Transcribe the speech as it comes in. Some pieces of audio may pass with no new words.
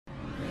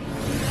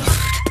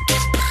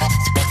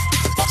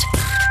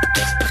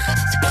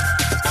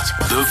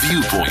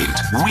Viewpoint,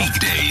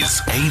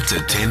 weekdays 8 to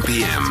 10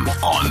 p.m.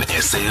 on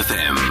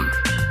SAFM.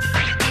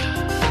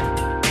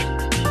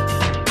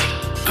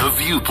 The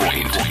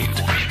Viewpoint.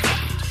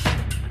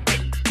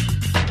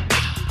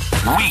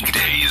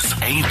 Weekdays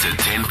 8 to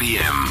 10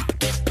 p.m.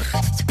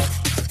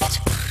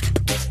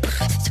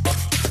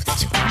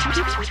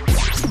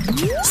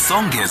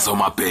 Songezo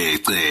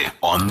Mapete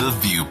on The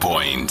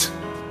Viewpoint.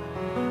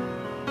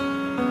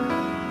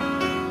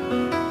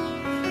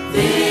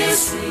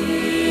 This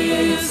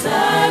is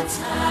a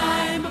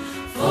time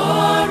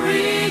for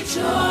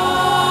rejoicing.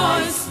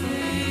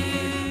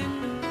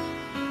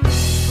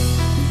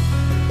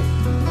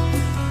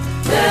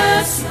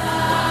 The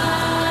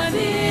sun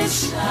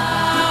is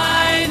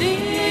shining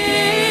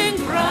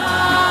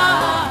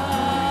bright.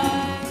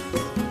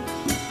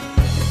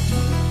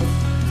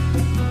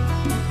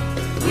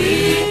 We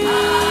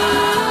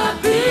are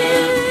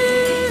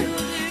building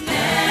a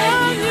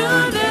new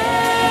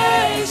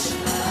nation.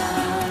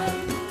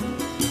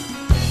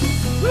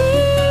 We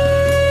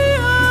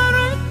are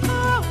a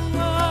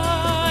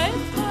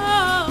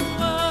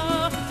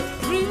power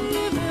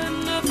driven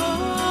for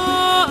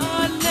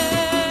our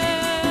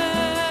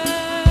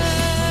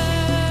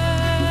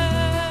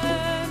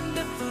land.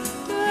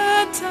 The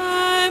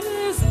time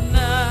is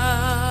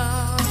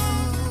now.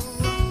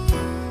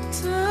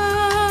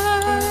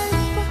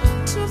 Time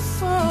to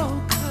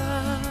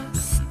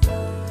focus,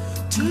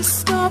 to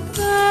stop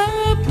the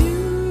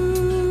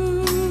abuse,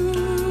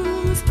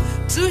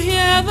 to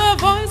hear the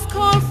voice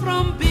call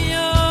from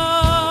beyond.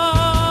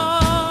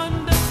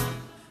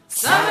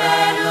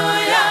 Sabenu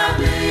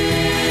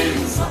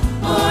yamizwa,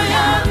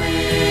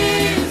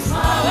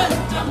 uyamizwa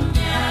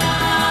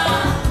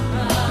wetamnyama.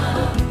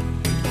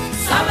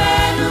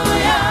 Sabenu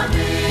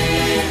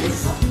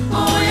yamizwa,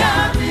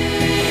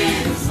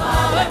 uyamizwa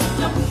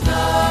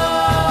wetamhlophe.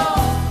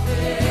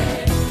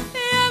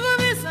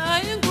 Iyakubiza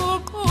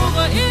inguquko,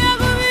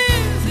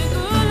 iyakubiza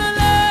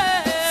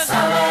inkululeko.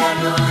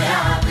 Sabenu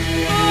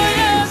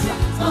yamizwa,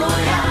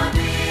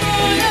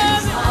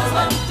 uyamizwa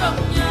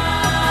wetamnyama.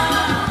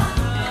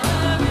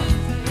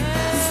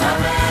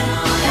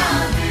 Sabenu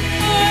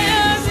yamizwa,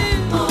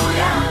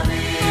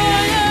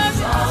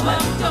 uyamizwa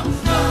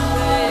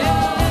wetamhlophe.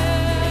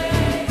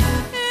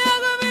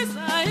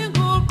 Iyakubiza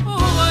inguquko,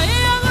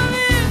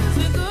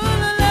 iyakubiza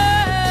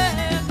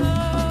inkululeko.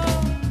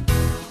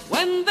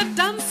 When the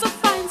dancer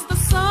finds the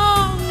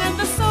song and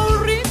the soul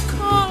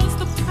recalls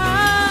the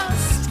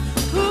past,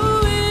 who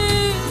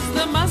is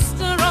the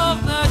master of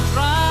the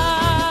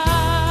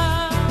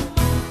drum?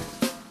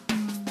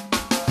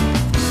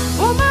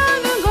 Uma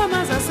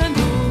ngoma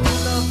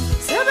zasendulo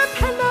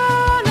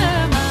sebephelele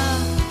ma,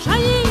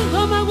 shaya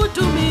ingoma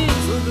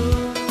kudumizulu.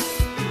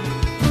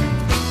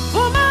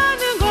 Uma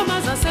ngoma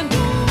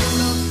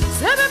zasendulo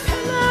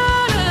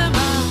sebephelele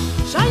ma,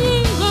 shaya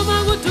ingoma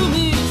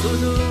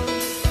kudumizulu.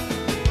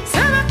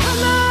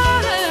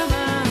 Sebephelele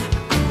ma,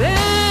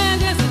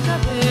 abeke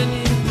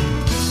ezintabeni,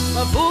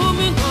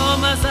 bavuma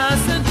ingoma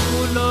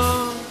zasendulo.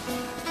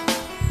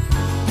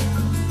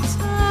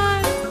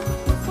 Time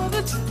for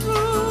the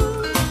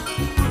truth,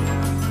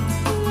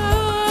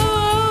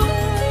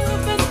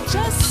 love and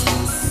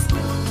justice.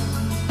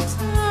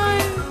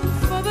 Time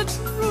for the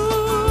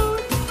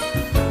truth,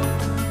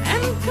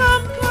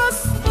 encompass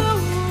the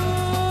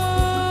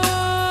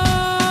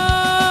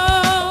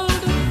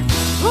world.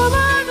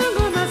 Ubani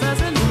ngoma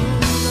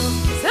zasendulo,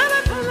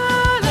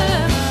 sebephelele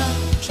ma,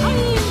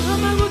 shaya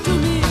ingoma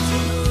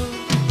kudumizulu.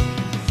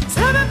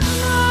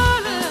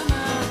 Sebephelele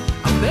ma,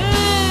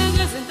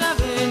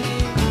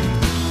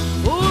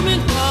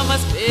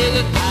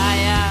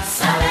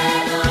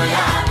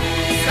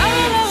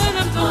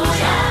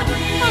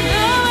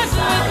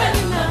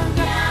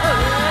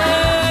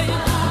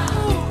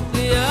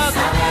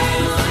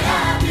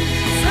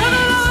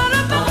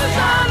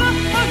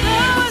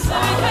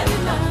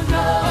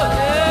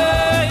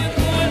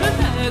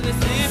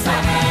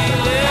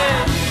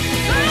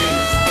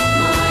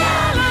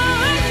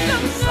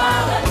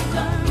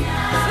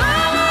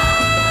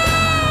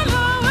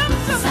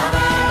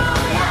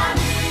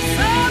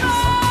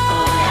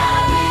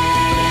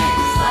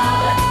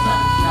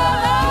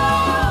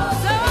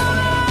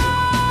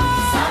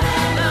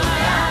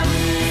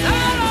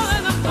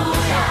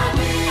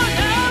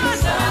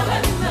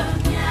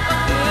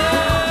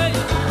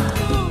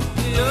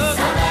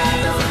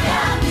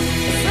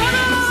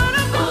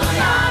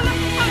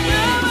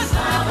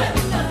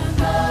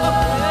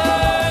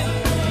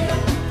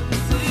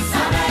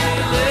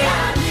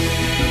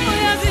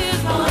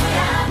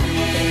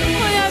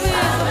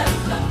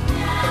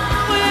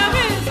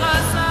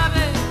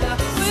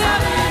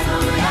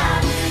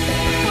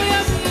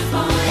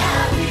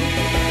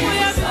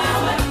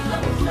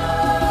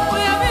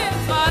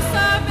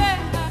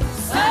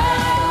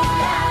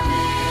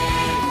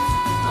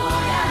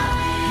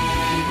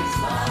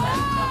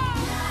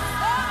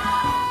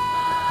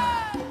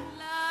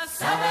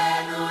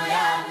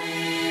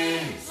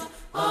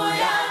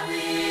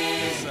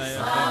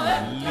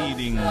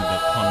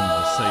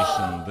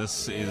 station.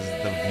 This is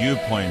The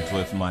Viewpoint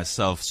with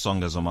myself,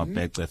 Songa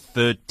Zomabekwe,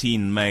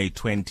 13 May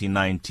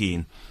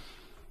 2019.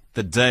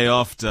 The day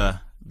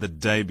after, the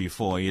day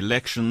before.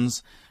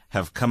 Elections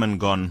have come and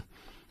gone.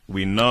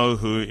 We know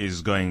who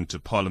is going to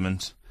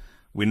Parliament.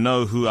 We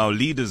know who our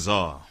leaders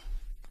are.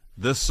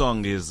 This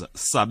song is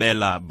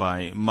Sabela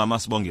by Mama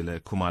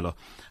Sibongile Khumalo.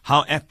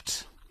 How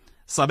apt.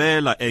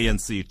 Sabela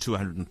ANC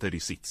 230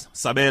 seats.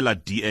 Sabela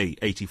DA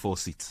 84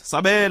 seats.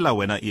 Sabela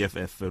Wena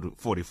EFF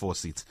 44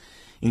 seats.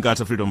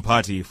 Inkatha Freedom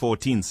Party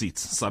 14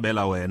 seats.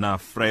 Sabela Wena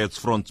Vryheids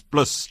Front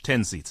plus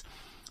 10 seats.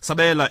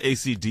 Sabela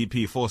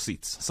ACDP 4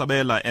 seats.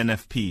 Sabela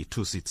NFP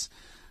 2 seats.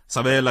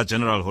 Sabela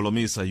General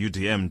Holomisa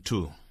UDM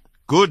 2.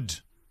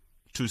 Good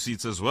 2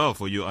 seats as well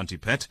for you, Auntie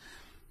Pat.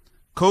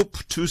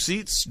 COPE 2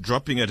 seats,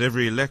 dropping at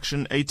every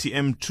election.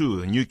 ATM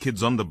 2, New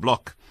Kids on the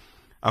Block.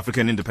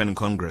 African Independent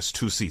Congress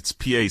 2 seats.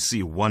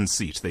 PAC 1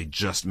 seat. They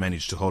just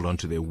managed to hold on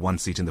to their 1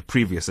 seat in the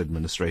previous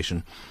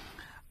administration.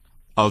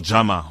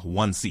 Al-Jama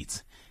 1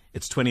 seat.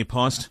 It's 20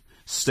 past.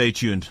 Stay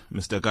tuned.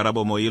 Mr.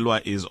 Karabo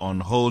Moilwa is on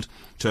hold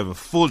to have a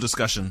full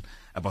discussion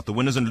about the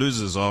winners and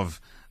losers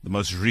of the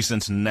most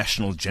recent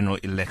national general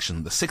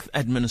election. The 6th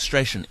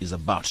administration is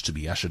about to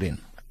be ushered in.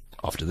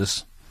 After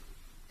this.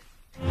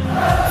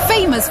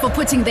 Famous for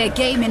putting their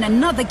game in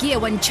another gear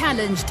when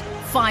challenged,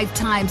 5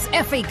 times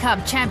FA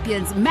Cup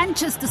champions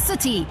Manchester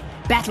City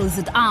battles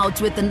it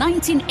out with the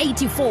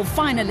 1984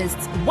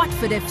 finalists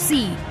Watford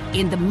FC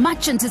in the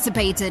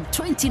much-anticipated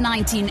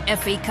 2019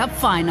 FA Cup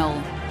final.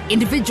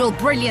 Individual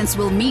brilliance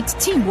will meet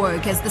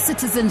teamwork as the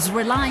citizens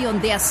rely on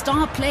their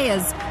star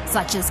players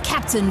such as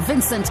Captain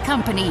Vincent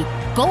Kompany,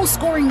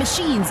 goal-scoring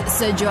machines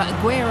Sergio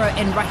Aguero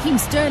and Raheem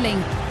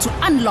Sterling to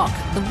unlock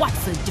the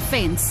Watford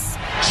defence.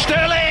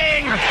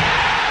 Sterling!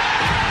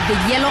 The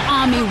Yellow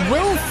Army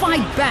will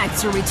fight back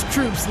through its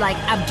troops like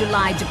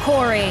Abdoulaye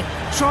Doucouré,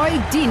 Troy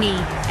Deeney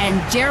and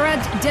Gerard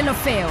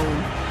Deulofeu.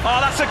 Oh,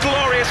 that's a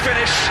glorious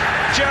finish.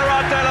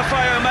 Gerard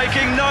Deulofeu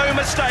making no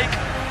mistake.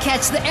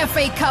 Catch the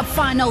FA Cup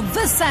final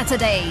this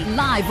Saturday,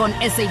 live on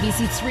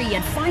SABC3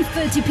 at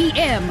 5:30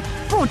 p.m.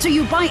 Brought to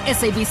you by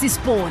SABC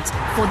Sport,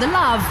 for the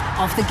love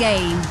of the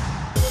game.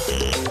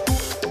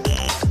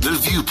 The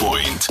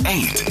Viewpoint,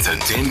 8 to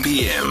 10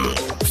 p.m.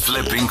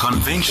 Flipping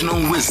conventional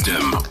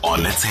wisdom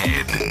on its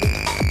head.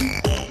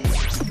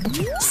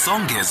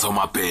 Songa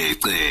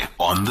Zomabekwe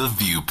on The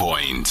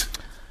Viewpoint.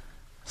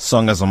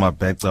 Songa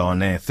Zomabekwe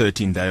on air,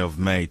 13th day of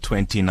May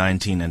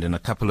 2019, and in a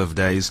couple of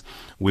days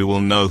we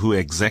will know who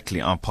exactly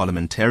our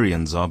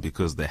parliamentarians are,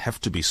 because they have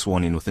to be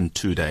sworn in within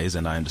 2 days,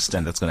 and I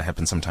understand that's going to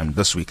happen sometime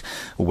this week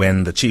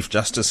when the Chief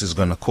Justice is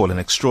going to call an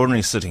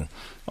extraordinary sitting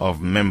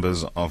of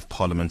members of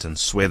Parliament and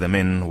swear them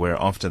in,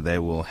 whereafter they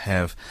will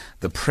have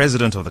the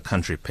President of the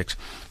country picked.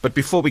 But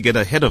before we get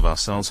ahead of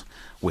ourselves,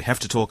 we have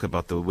to talk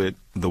about the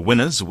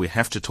winners. We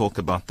have to talk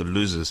about the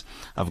losers.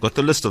 I've got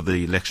the list of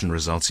the election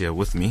results here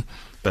with me,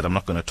 but I'm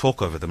not going to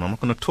talk over them. I'm not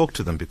going to talk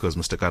to them because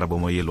Mr. Karabo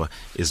Moilwa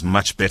is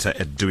much better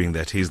at doing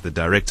that. He's the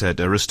director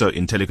at Aristo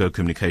Intellico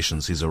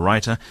Communications. He's a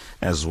writer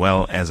as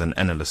well as an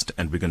analyst,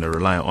 and we're going to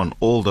rely on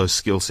all those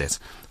skill sets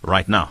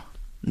right now.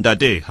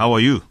 Ndade, how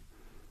are you?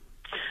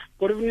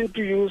 Good evening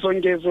to you,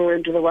 Songezo,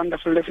 and to the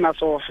wonderful listeners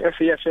of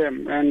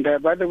SAFM.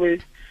 And by the way,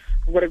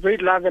 we've got a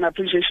great love and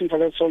appreciation for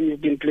that song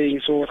you've been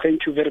playing, so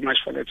thank you very much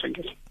for that,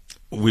 Songezo.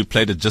 We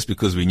played it just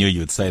because we knew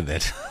you'd say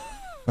that.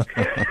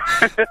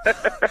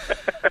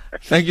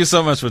 Thank you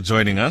so much for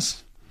joining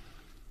us.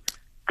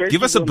 Great.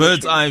 Give us a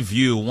bird's eye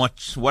view.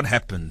 What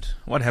happened?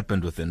 What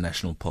happened with the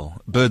national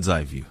poll? Bird's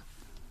eye view.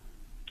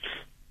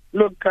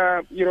 Look,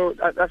 I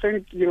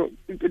think, there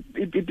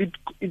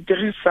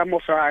is some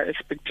of our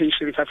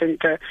expectations. I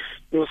think,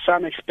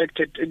 some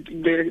expected,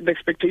 the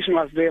expectation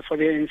was there for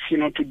the ANC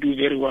not to do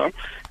very well.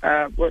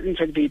 In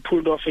fact, they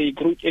pulled off a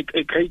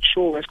great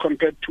show as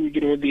compared to,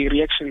 the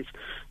reactions.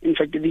 In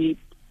fact, the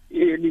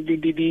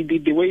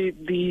way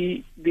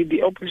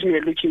the opposition were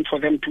looking for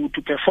them to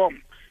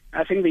perform,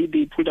 I think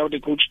they put out a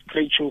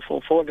great show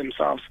for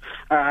themselves.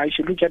 If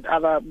you look at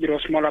other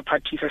smaller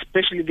parties,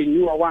 especially the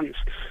newer ones,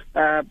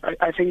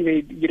 I think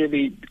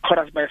they caught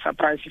us by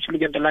surprise. If you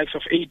look at the likes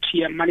of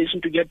ATM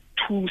managing to get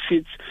 2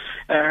 seats,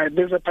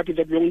 there's a party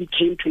that we only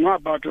came to know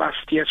about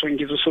last year,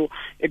 so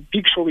a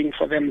big showing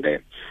for them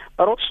there.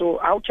 But also,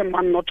 how can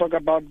one not talk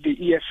about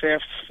the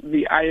EFF,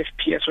 the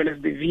IFP, as well as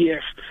the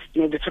VF,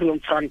 the Freedom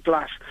Front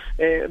Plus?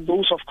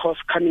 Those, of course,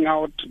 coming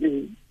out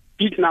in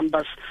big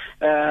numbers.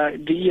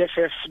 The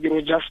EFF,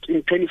 just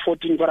in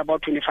 2014 got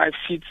about 25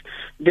 seats.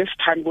 This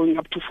time going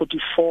up to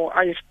 44.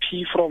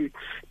 IFP from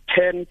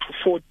 10 to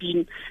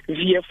 14.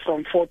 VF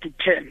from 4 to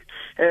 10.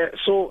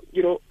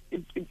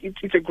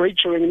 It's a great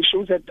showing, and it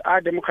shows that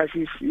our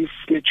democracy is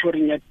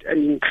maturing at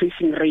an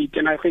increasing rate.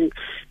 And I think,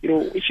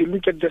 if you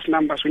look at these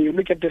numbers, when you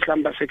look at these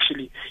numbers,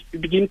 actually, you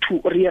begin to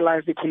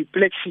realize the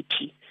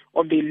complexity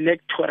of the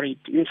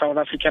electorate in South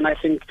Africa. And I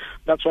think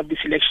that's what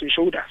this election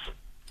showed us.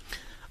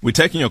 We're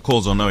taking your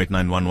calls on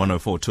 0891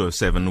 104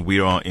 207.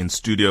 We are in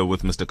studio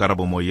with Mr.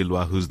 Karabo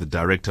Moyilwa, who's the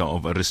director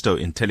of Aristo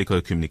in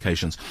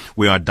Telecommunications.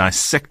 We are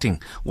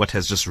dissecting what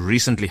has just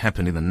recently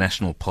happened in the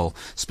national poll,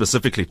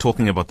 specifically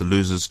talking about the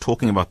losers,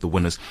 talking about the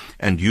winners,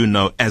 and you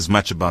know as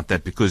much about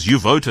that because you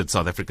voted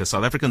South Africa.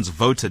 South Africans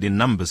voted in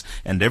numbers,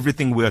 and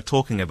everything we are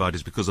talking about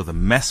is because of the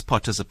mass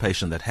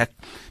participation that had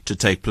to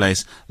take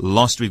place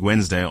last week,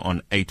 Wednesday,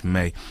 on 8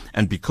 May.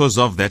 And because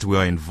of that, we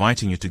are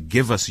inviting you to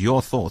give us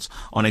your thoughts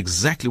on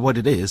exactly what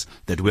it is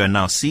that we are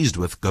now seized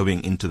with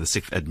going into the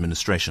sixth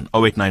administration.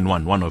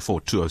 0891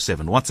 104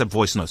 207. WhatsApp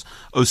voice notes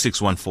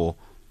 0614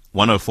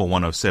 104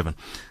 107.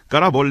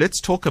 Karabo, let's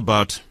talk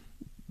about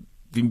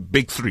the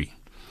big three.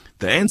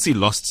 The ANC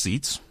lost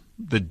seats,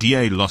 the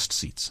DA lost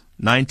seats,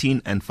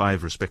 19 and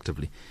 5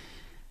 respectively.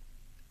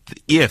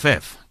 The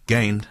EFF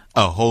gained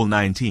a whole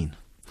 19.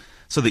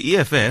 So the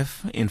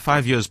EFF, in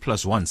 5 years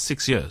plus 1,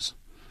 6 years,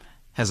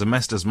 has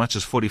amassed as much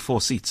as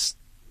 44 seats.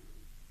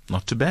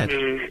 Not too bad.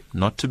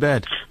 Not too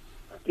bad.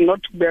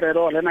 Not bad at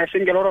all, and I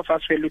think a lot of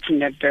us were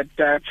looking at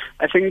that.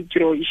 I think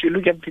if you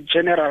look at the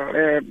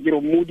general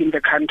mood in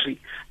the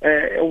country,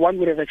 one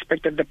would have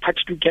expected the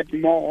party to get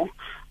more,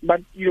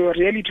 but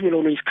reality will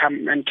always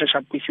come and catch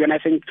up with you. And I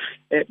think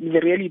the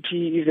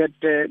reality is that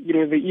the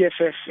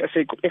EFF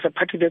as a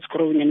party that's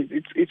growing, and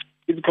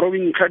it's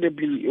growing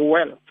incredibly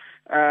well.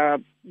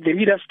 The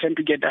leaders tend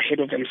to get ahead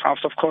of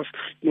themselves. Of course,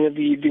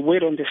 the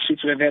word on the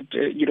streets were that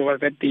was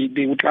that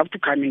they would love to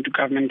come into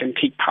government and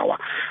take power.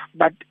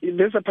 But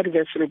there's a party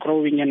that's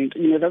growing, and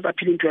that's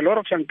appealing to a lot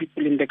of young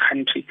people in the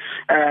country.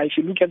 If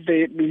you look at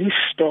the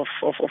list of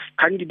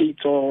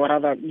candidates, or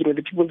rather,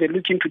 the people they're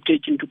looking to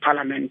take into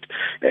parliament,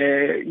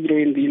 in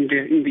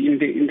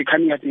the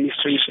coming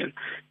administration,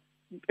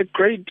 a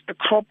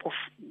crop of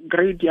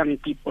great young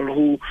people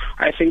who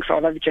I think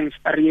South Africans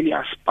really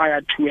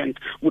aspire to and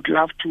would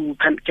love to,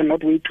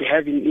 cannot wait to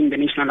have in the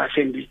National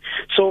Assembly.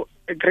 So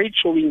a great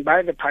showing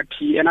by the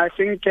party, and I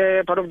think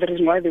part of the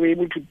reason why they were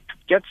able to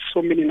get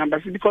so many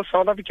numbers is because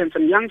South Africans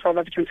and young South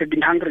Africans have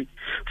been hungry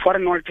for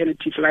an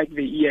alternative like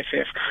the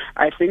EFF.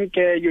 I think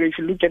if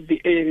you look at the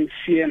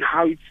ANC and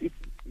how it's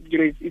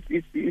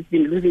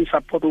been losing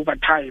support over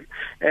time.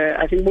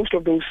 I think most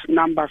of those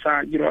numbers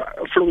are,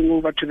 flowing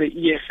over to the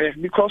EFF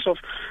because of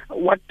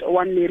what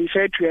one may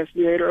refer to as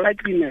the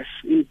likeliness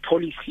in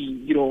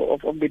policy,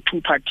 of the two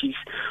parties.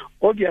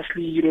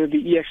 Obviously,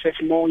 the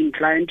EFF more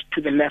inclined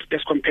to the left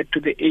as compared to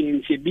the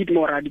ANC, a bit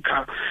more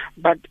radical,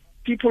 but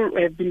people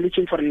have been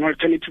looking for an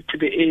alternative to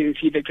the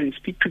ANC that can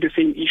speak to the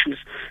same issues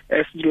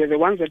as the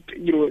ones that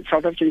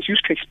South Africans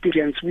used to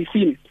experience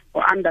within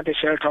or under the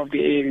shelter of the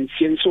ANC.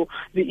 And so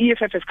the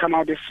EFF has come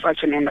out as such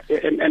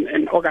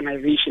an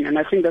organization, and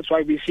I think that's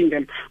why we're seeing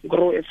them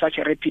grow at such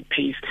a rapid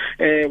pace,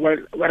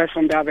 whereas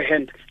on the other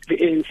hand, the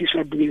ANC is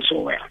not doing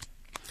so well.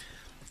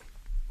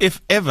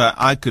 If ever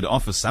I could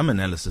offer some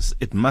analysis,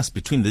 it must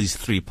between these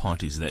three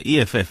parties. The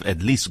EFF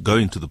at least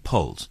going to the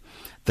polls.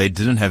 They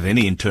didn't have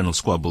any internal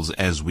squabbles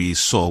as we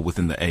saw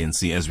within the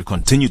ANC, as we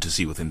continue to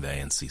see within the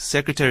ANC.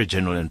 Secretary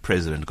General and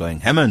President going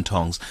hammer and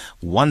tongs.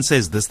 One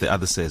says this, the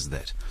other says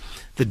that.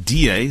 The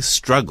DA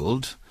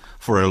struggled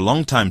for a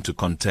long time to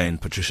contain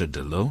Patricia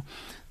de Lille.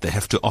 They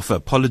have to offer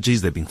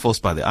apologies. They're being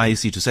forced by the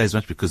IEC to say as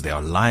much because they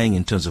are lying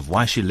in terms of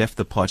why she left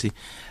the party.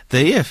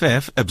 The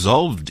EFF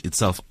absolved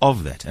itself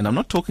of that. And I'm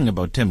not talking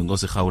about Thembi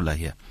Nkosi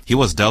here. He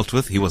was dealt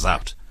with. He was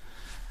out.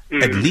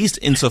 At least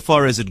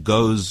insofar as it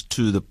goes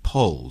to the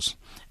polls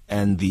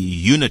and the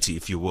unity,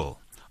 if you will,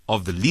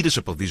 of the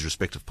leadership of these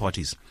respective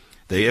parties,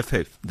 the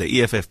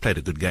EFF played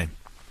a good game.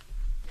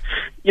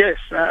 Yes,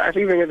 I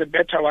think they were the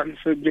better ones,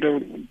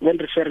 when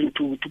referring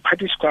to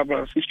party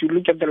squabbles. If you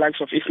look at the likes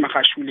of Ishmael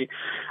Khashule,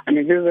 I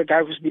mean, this is a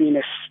guy who's been in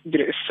a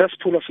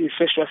cesspool of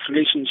incestuous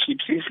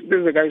relationships. This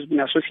is a guy who's been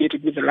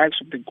associated with the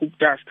likes of the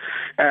Guptas.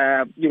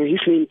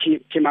 His name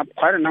came up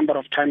quite a number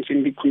of times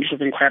in the Commission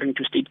of Inquiry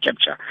into State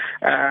Capture.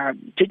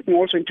 Taking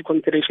also into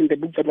consideration the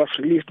book that was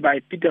released by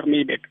Peter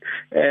Maybeck,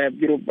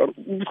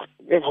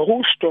 a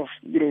host of,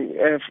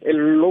 a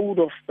load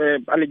of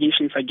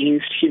allegations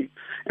against him.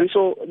 And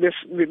so there's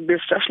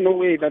just no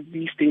way that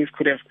these things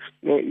could have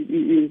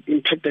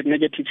impacted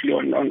negatively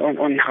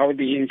on how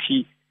the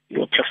ANC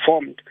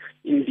performed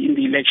in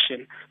the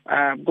election.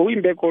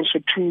 Going back also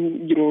to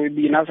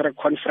the Nazareth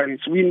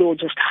conference, we know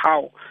just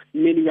how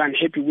many were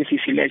unhappy with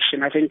this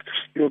election. I think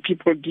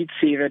people did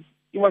say that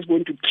it was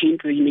going to change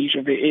the image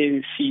of the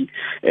ANC.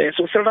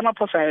 So Cyril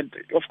Ramaphosa had,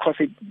 of course,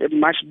 a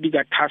much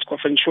bigger task of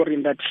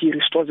ensuring that he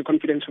restores the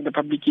confidence of the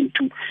public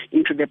into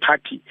the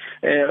party.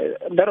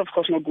 That, of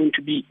course, not going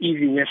to be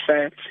easy with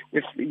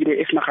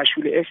Ishmael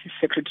Khashule as his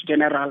Secretary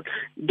General.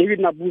 David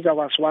Mabuza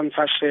was one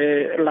such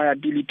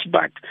liability,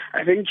 but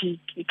I think he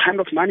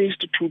kind of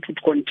managed to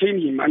contain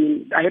him. I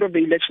mean, ahead of the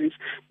elections,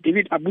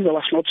 David Mabuza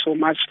was not so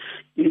much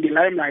in the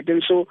limelight,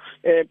 and so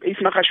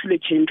Ishmael Khashule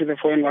came to the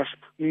fore and was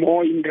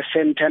more in the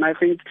center. And I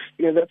think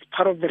that's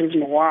part of the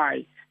reason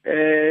why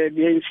the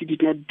ANC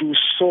did not do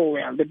so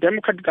well. The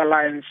Democratic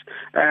Alliance,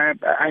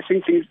 I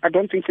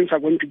don't think things are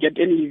going to get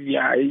any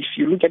easier. If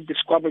you look at the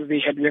squabbles they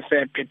had with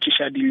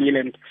Patricia de Lille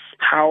and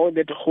how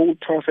that whole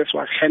process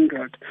was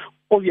handled,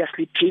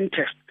 obviously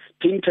tainted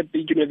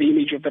the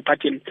image of the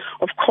party. And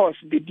of course,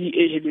 the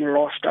DA having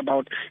lost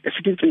about a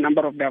significant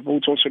number of their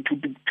votes also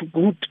to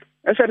Good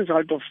as a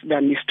result of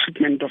the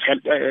mistreatment of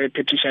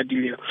Patricia de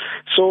Lille.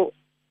 So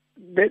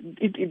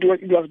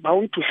it was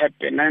bound to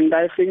happen, and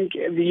I think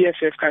the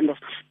EFF kind of,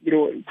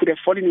 could have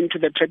fallen into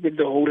the trap with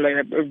the whole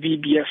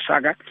VBS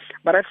saga,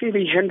 but I think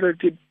they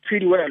handled it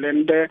pretty well,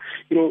 and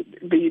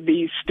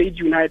they stayed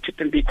united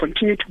and they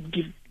continue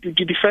to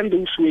defend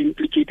those who were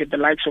implicated, the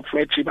likes of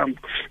Floyd Shivambu,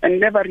 and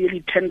never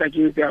really turned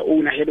against their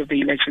own ahead of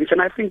the elections.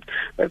 And I think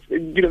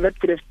that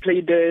could have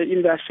played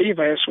in their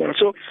favor as well.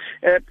 So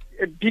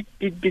a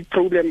big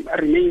problem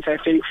remains, I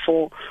think,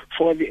 for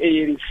the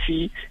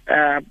ANC.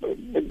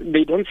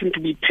 They don't seem to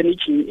be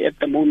panicking at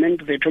the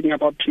moment. They're talking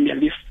about premier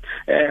lists.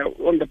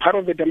 On the part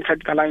of the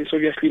Democratic Alliance,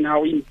 obviously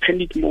now in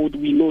panic mode.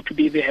 We know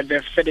today they had their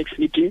FedEx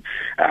meeting.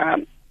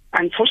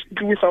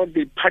 Unfortunately, without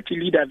the party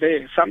leader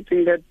there,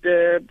 something that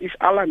is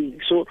alarming.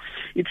 So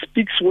it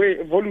speaks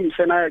volumes,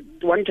 and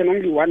one can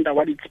only wonder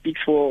what it speaks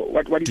for.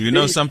 What do you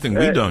know something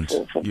we don't?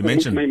 You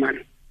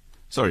mentioned.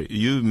 Sorry,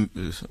 you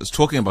was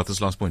talking about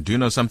this last point. Do you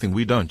know something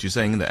we don't? You're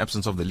saying in the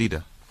absence of the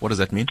leader. What does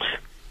that mean?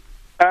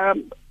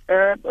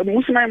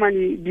 Mmusi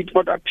Maimane did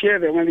not appear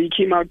there when they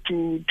came out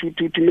to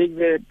make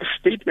the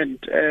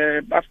statement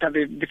after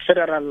the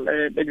Federal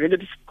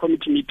Executive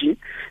Committee meeting.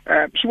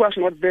 He was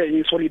not there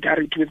in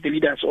solidarity with the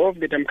leaders of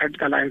the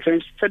Democratic Alliance,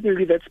 and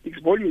certainly that speaks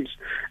volumes.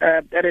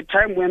 At a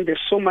time when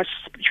there's so much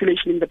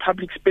speculation in the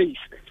public space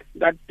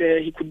that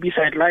he could be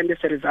sidelined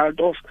as a result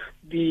of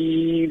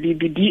the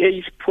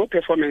DA's poor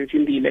performance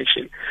in the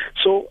election.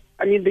 So,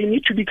 I mean, they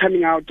need to be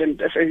coming out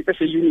and as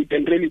a unit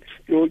and really,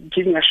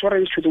 giving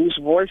assurance to those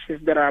voices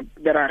that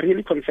are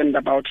really concerned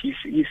about his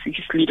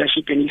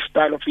leadership and his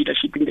style of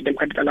leadership in the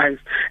Democratic Alliance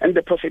and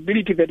the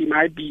possibility that he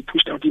might be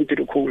pushed out into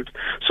the cold.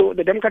 So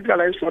the Democratic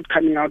Alliance is not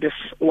coming out as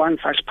one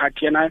such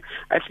party, and I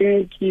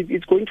think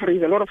it's going to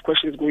raise a lot of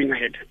questions going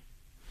ahead.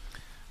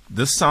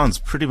 This sounds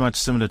pretty much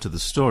similar to the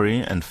story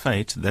and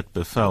fate that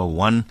befell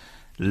one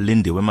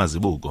Lindiwe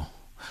Mazibuko.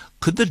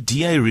 Could the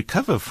DA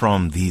recover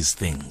from these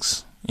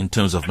things in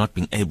terms of not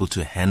being able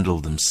to handle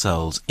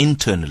themselves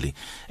internally,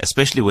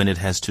 especially when it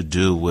has to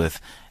do with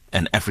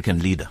an African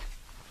leader?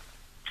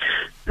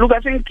 Look,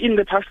 I think in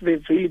the past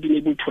they've really been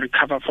able to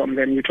recover from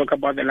them. You talk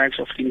about the likes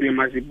of Lindiwe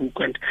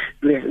Mazibuko, and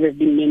there have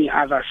been many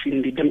others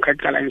in the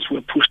Democratic Alliance who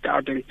were pushed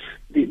out, and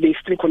they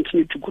still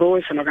continue to grow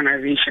as an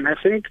organization.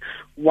 I think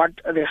what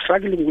they're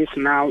struggling with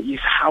now is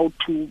how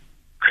to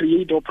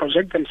create or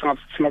project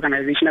themselves as an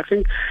organization. I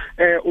think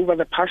over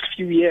the past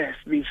few years,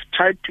 they've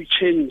tried to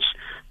change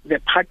the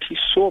party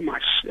so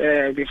much.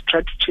 They've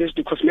tried to change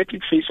the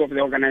cosmetic face of the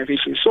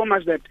organization so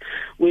much that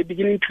we're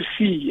beginning to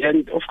see,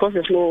 and of course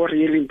there's no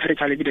real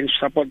empirical evidence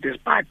to support this,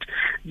 but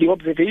the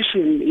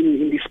observation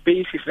in the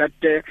space is that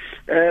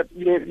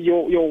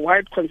your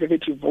white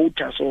conservative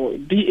voters or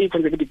DA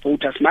conservative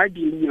voters might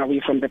be moving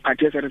away from the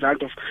party as a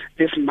result of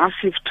this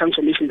massive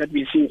transformation that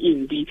we're seeing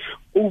in the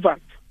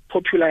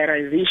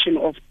popularization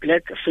of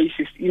black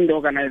faces in the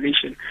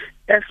organization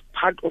as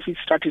part of its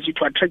strategy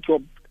to attract your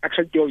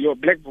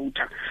black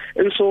voter.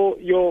 And so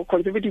your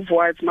conservative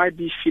whites might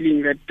be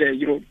feeling that,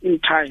 in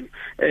time,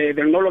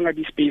 there'll no longer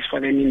be space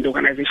for them in the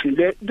organization.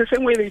 The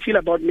same way they feel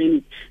about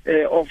many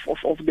of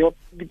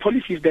the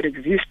policies that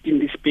exist in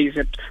this space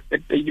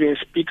that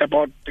speak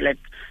about black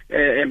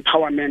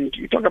empowerment.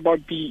 You talk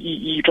about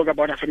BEE, you talk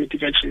about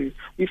affirmative action.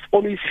 We've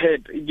always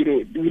had,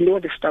 we know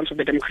the stance of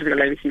the Democratic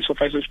Alliance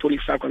insofar as those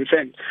policies are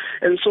concerned.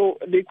 And so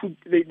they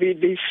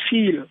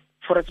feel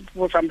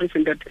for some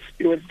reason that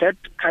that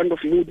kind of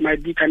mood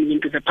might be coming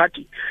into the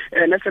party,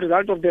 and as a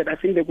result of that, I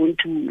think they're going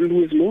to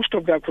lose most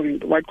of their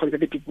white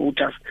conservative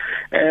voters,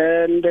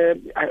 and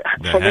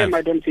for them,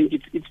 I don't think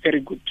it's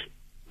very good.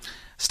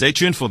 Stay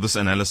tuned for this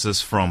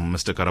analysis from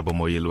Mr. Karabo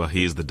Moyilwa.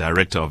 He is the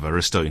director of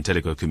Aristo in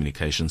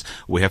Telecommunications.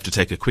 We have to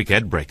take a quick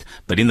ad break.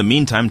 But in the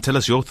meantime, tell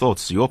us your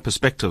thoughts, your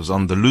perspectives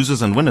on the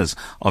losers and winners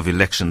of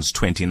elections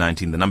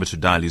 2019. The number to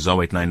dial is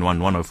 0891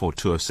 104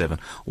 207.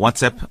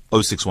 WhatsApp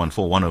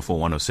 0614 104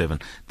 107.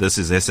 This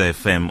is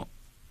SAFM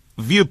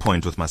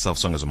Viewpoint with myself,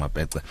 Songas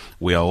Mapetla.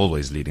 We are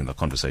always leading the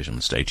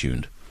conversation. Stay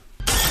tuned.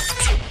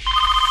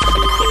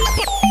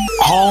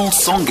 Call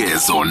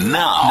Songezo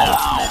now.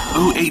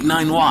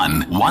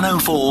 0891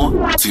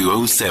 104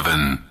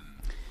 207.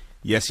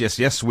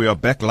 Yes. We are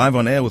back live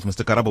on air with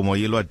Mr. Karabo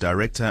Moyilwa,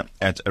 director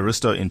at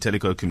Aristo in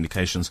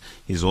Telecommunications.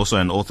 He's also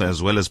an author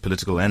as well as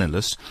political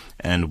analyst,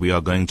 and we are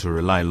going to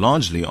rely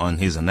largely on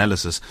his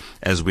analysis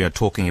as we are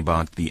talking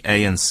about the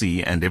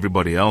ANC and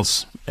everybody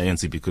else.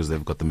 ANC because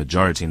they've got the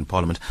majority in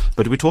Parliament.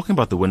 But we're talking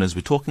about the winners.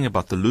 We're talking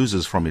about the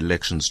losers from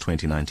elections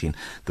 2019.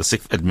 The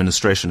sixth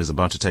administration is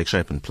about to take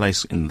shape and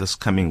place in this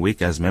coming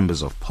week as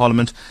members of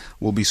Parliament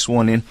will be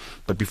sworn in.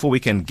 But before we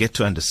can get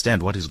to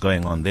understand what is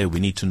going on there, we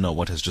need to know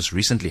what has just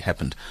recently happened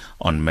happened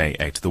on May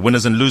 8th. The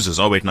winners and losers,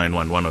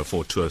 0891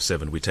 104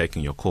 207. We're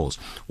taking your calls.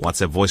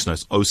 WhatsApp voice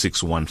notes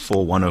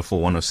 0614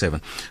 104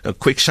 107. A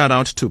quick shout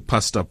out to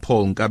Pastor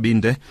Paul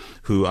Nkabinde,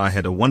 who I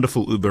had a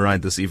wonderful Uber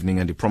ride this evening,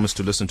 and he promised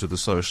to listen to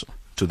this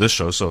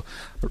show. So,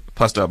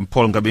 Pastor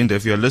Paul Nkabinde,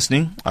 if you're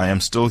listening, I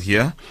am still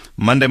here.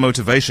 Monday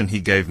motivation he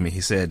gave me. He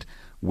said,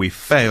 we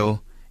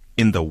fail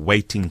in the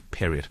waiting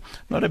period.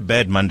 Not a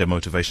bad Monday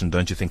motivation,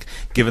 don't you think,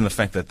 given the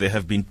fact that there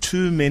have been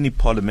too many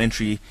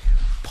parliamentary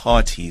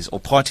parties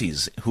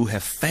who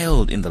have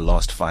failed in the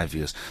last 5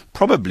 years.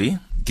 Probably,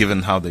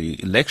 given how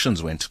the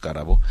elections went,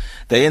 Karabo,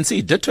 the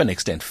ANC did to an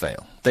extent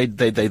fail. They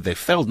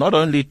failed not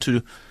only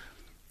to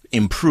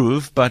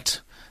improve,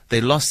 but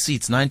they lost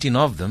seats, 19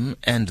 of them,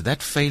 and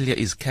that failure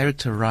is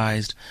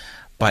characterized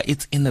by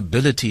its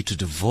inability to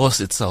divorce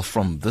itself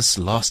from this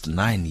last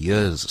 9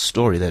 years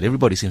story that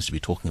everybody seems to be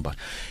talking about.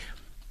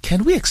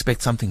 Can we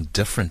expect something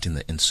different in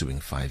the ensuing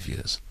 5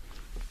 years?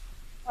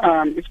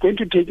 It's going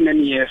to take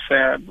many years,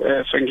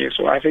 Senge.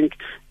 So I think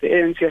the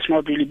ANC has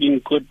not really been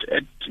good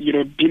at,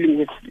 dealing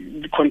with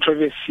the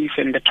controversies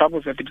and the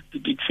troubles that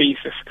it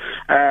faces.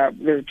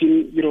 There's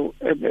been,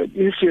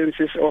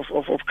 incidences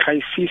of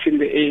crises in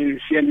the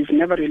ANC, and we've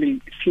never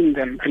really seen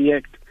them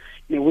react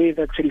in a way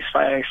that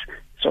satisfies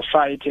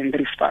society and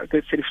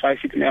satisfies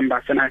its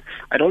members. And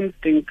I don't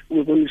think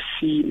we're going to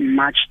see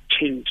much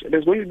change.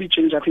 There's going to be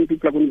change. I think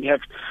people are going to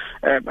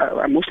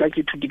are most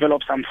likely to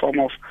develop some form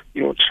of,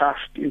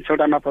 trust in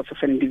Cyril Ramaphosa as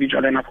an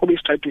individual. And I've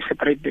always tried to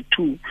separate the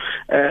two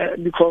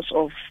because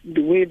of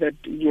the way that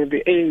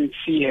the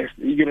ANC has,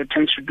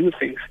 tends to do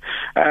things.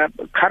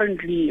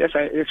 Currently, as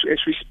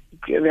we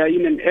speak, they are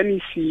in an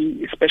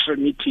NEC special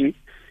meeting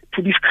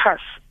to discuss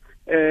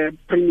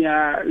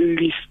premier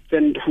list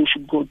and who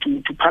should go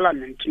to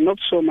Parliament, not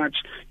so much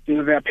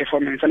their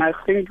performance. And I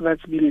think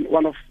that's been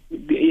one of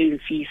the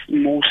ANC's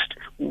most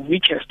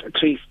weakest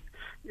traits,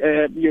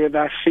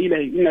 their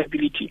failure,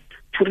 inability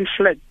to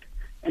reflect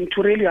and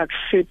to really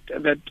accept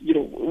that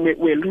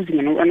we're losing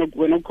and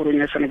we're not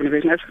growing as an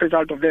organization. As a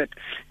result of that,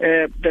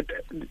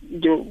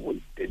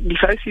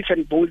 decisive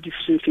and bold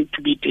decisions need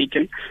to be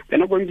taken. They're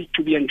not going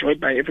to be enjoyed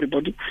by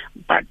everybody,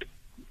 but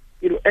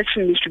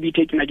action needs to be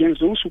taken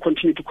against those who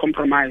continue to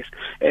compromise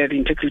the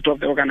integrity of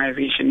the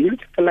organization. You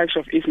look at the likes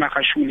of Ismail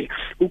Khashule,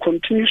 who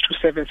continues to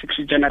serve as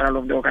Secretary General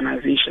of the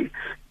organization.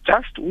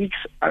 Just weeks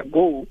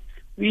ago,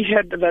 we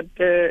had that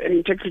an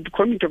integrity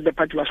committee of the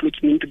party was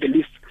looking into the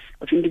list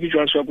of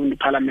individuals who are going to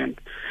Parliament.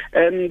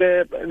 And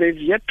they've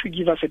yet to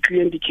give us a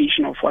clear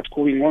indication of what's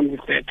going on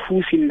with that,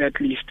 who's in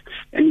that list,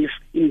 and if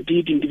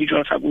indeed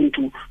individuals are going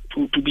to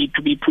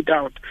be put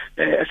out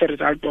as a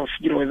result of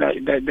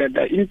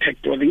the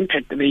impact or the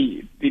impact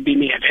they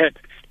may have had.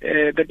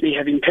 That may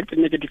have impacted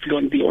negatively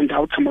on the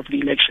outcome of the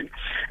election.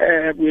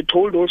 We're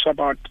told also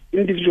about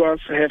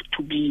individuals have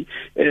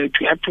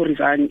to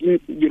resign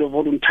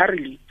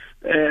voluntarily,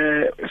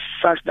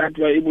 such that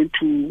we're able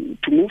to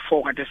move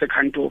forward as a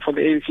country, for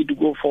the ANC to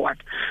go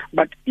forward.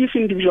 But if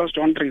individuals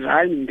don't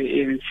resign in the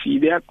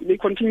ANC, they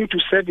continue to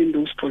serve in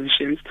those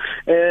positions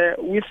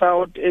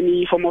without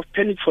any form of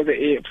panic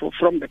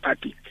from the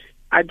party.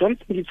 I don't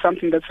think it's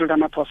something that Cyril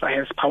Ramaphosa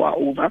has power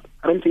over.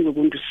 I don't think we're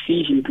going to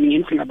see him doing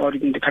anything about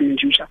it in the coming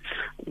future.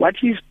 What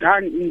he's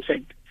done, in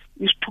fact,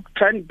 is to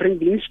try and bring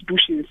the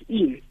institutions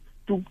in,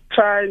 to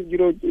try,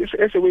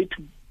 as a way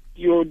to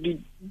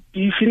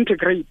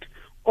disintegrate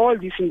all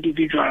these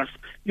individuals.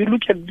 You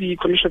look at the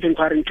Commission of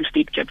Inquiry into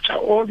State Capture,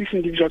 all these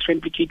individuals were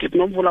implicated,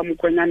 Nomvula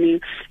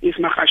Mukwanyane,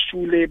 Ismail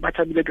Khashule,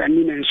 Batabile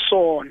Dlamini, and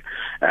so on.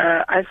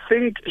 I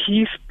think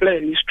his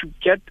plan is to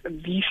get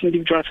these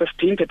individuals as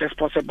tainted as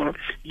possible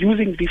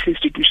using these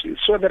institutions,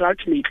 so that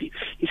ultimately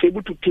he's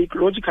able to take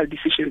logical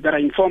decisions that are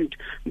informed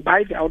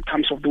by the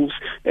outcomes of those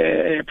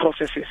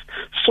processes,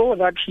 so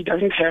that he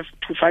doesn't have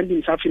to find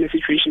himself in a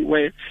situation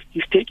where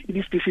he's taking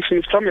these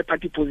decisions from a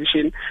party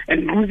position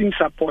and losing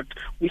support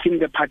within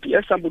the party,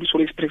 as somebody who's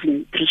always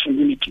preaching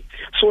unity.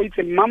 So it's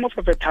a mammoth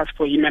of a task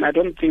for him, and I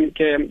don't think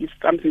it's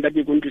something that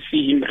we're going to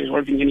see him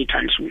resolving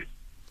anytime soon.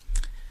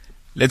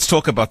 Let's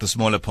talk about the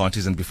smaller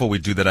parties, and before we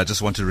do that, I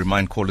just want to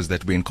remind callers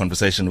that we're in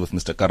conversation with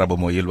Mr. Karabo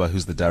Moyilwa,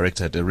 who's the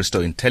director at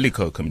Aristo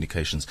Intellico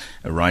Communications,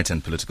 a right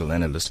and political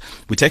analyst.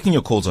 We're taking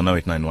your calls on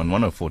 0891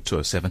 104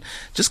 207.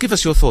 Just give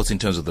us your thoughts in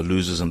terms of the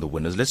losers and the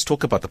winners. Let's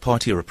talk about the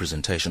party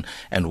representation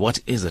and what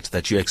is it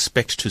that you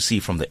expect to see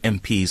from the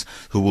MPs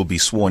who will be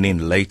sworn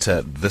in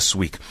later this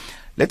week.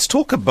 Let's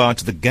talk about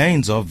the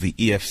gains of the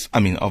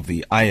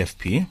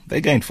IFP.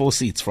 They gained 4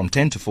 seats from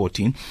 10 to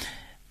 14.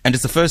 And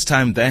it's the first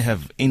time they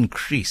have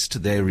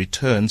increased their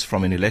returns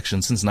from an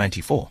election since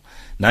 94.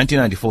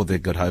 1994, they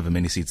got however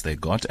many seats they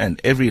got, and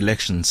every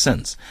election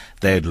since,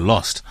 they had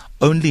lost.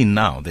 Only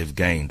now they've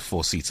gained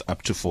 4 seats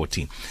up to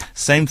 14.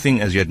 Same thing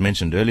as you had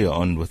mentioned earlier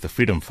on with the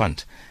Freedom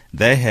Front.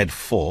 They had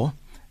 4.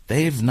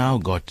 They've now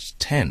got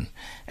 10.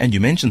 And you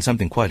mentioned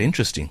something quite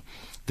interesting.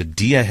 The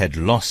DA had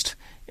lost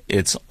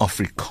its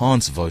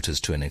Afrikaans voters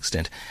to an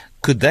extent.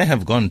 Could they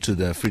have gone to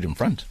the Freedom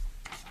Front?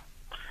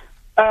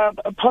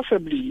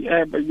 Possibly,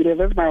 but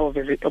that's my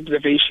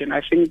observation. I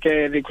think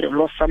they could have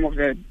lost some of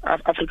the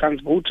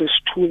Africans'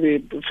 voters to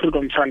the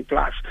Freedom Front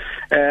Plus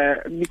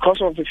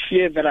because of the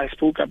fear that I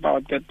spoke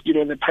about, that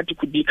the party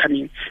could be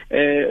coming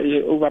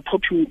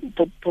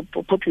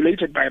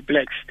overpopulated by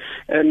blacks,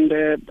 and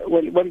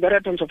when that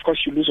happens, of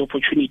course, you lose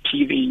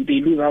opportunity.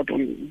 They lose out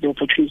on the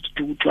opportunity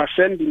to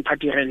ascend in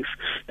party ranks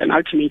and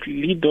ultimately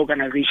lead the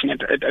organization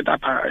at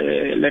upper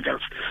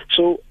levels.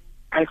 So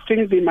I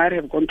think they might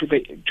have gone to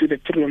the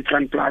Freedom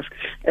Front Plus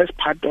as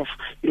part of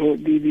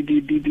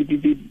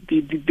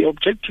the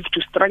objective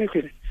to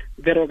strengthen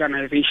their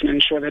organization and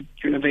ensure that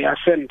they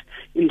ascend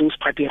in those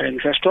party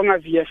ranks. As strong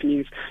as VF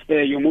means,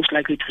 you're most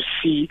likely to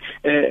see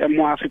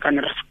more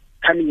Afrikaners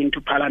coming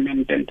into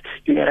parliament and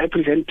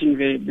representing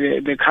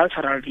the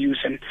cultural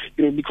views, and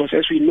because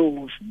as we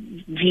know,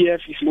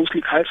 VF is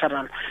mostly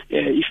cultural,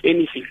 if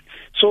anything.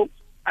 So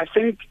I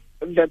think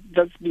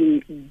that's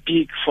been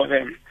big for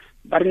them.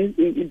 But in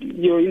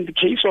the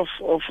case of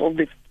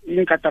the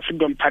Inkatha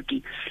Freedom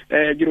Party,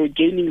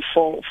 gaining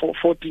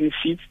 14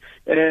 seats,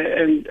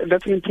 and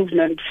that's an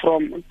improvement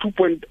from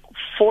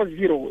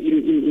 2.40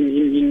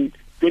 in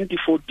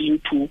 2014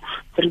 to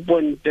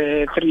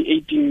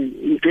 3.318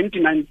 in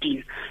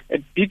 2019. A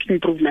big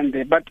improvement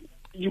there. But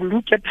you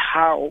look at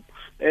how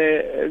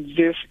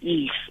this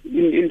is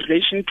in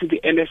relation to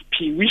the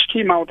NFP, which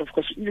came out, of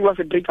course, it was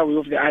a breakaway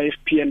of the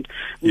IFP, and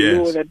we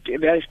know that the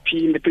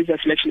IFP in the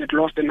previous election had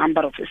lost a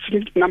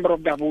significant number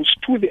of their votes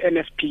to the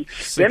NFP.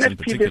 The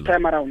NFP this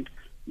time around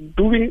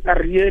doing a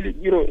really,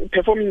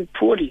 performing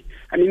poorly.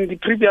 I mean, the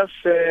previous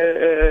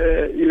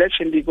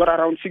election, they got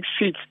around 6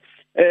 seats.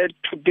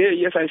 Today,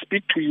 yes, I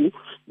speak to you,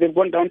 they've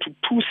gone down to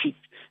 2 seats.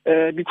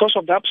 Because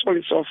of the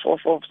absence of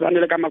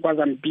Zanele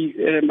Kamagwaza and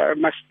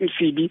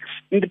Msibi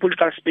in the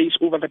political space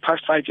over the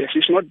past 5 years,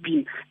 it's not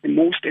been the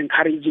most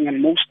encouraging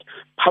and most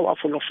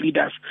powerful of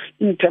leaders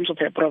in terms of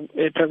her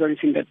presence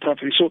in that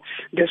province. So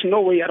there's no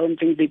way, I don't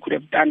think they could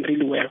have done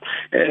really well.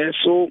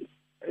 So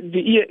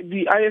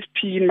the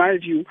IFP, in my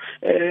view,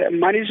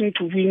 managing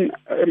to win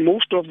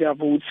most of their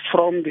votes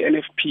from the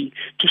NFP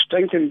to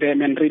strengthen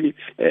them and really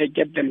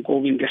get them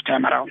going this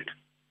time around.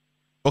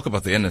 Talk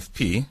about the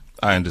NFP.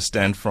 I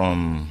understand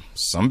from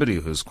somebody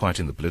who's quite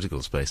in the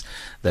political space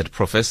that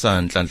Professor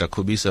Nhlanhla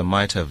Khubisa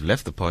might have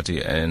left the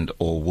party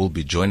or will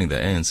be joining the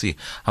ANC.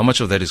 How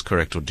much of that is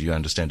correct, or do you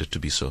understand it to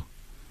be so?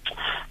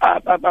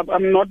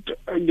 I'm not,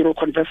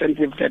 conversant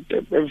with that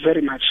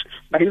very much.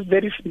 But if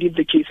that is indeed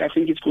the case, I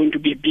think it's going to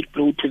be a big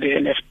blow to the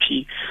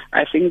NFP.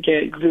 I think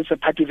this is a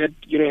party that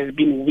has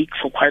been weak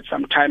for quite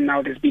some time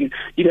now. There's been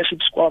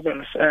leadership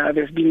squabbles.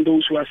 There's been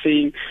those who are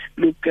saying,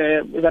 look,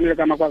 Zanele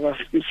Kamagwaza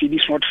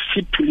is not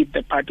fit to lead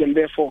the party, and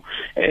therefore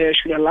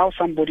should allow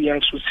somebody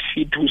else who's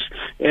fit, who's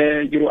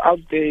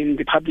out there in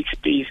the public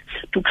space,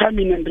 to come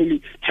in and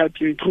really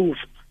help improve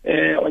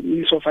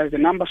insofar as the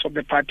numbers of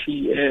the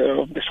party,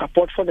 of the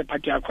support for the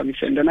party are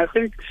concerned. And I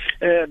think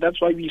that's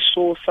why we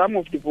saw some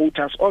of the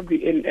voters of the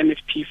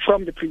NFP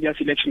from the previous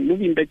election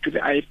moving back to the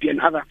IFP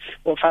and other,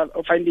 or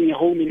finding a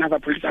home in other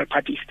political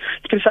parties,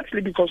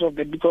 precisely because of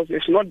that, because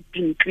there's not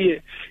been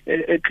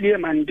a clear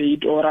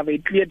mandate or rather a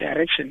clear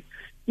direction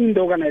in the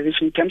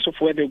organization in terms of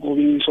where they're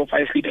going insofar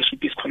as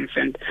leadership is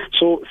concerned.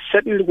 So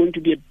certainly going to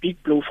be a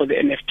big blow for the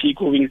NFP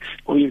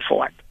going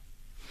forward.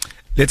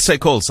 Let's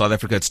take calls, South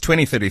Africa. It's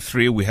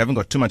 20:33. We haven't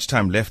got too much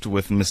time left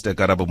with Mr.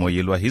 Karabo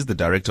Moyilwa. He's the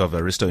director of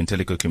Aristo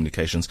Intellico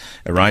Communications,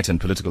 a right and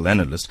political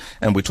analyst.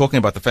 And we're talking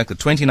about the fact that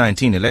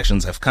 2019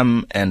 elections have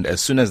come, and as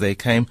soon as they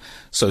came,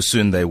 so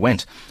soon they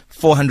went.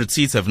 400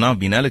 seats have now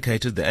been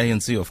allocated. The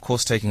ANC, of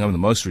course, taking home the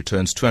most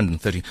returns,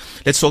 230.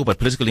 Let's talk about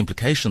political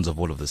implications of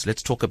all of this.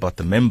 Let's talk about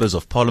the members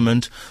of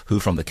parliament who,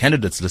 from the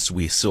candidates list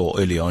we saw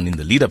early on in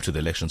the lead up to the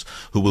elections,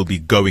 who will be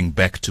going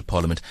back to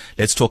parliament.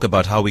 Let's talk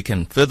about how we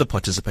can further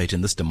participate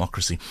in this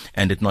democracy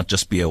and it not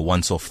just be a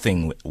once-off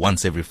thing,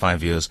 once every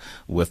 5 years,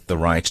 with the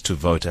right to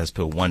vote as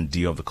per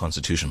 1D of the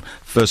Constitution.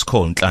 First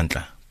call,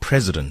 Nhlanhla,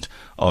 president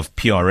of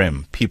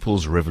PRM,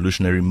 People's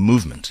Revolutionary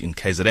Movement in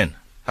KZN.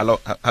 Hello,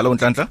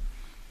 Nhlanhla.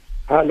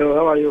 Hello,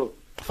 how are you?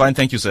 Fine,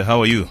 thank you, sir.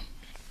 How are you?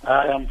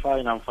 I am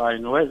fine,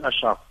 Where's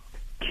Ashraf?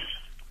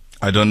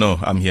 I don't know.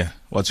 I'm here.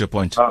 What's your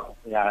point? Oh,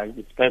 yeah,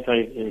 it's better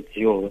if it's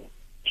you,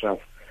 Ashraf.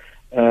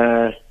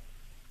 Now,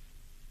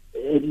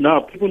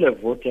 people have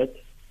voted.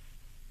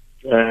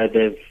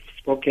 They've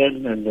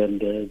spoken and then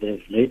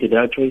they've made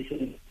their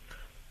choices.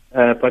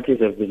 Parties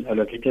have been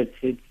allocated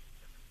seats.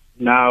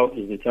 Now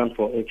is the time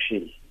for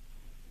action.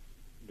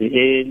 The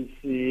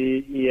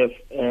ANC,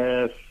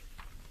 EFF,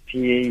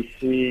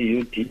 PAC,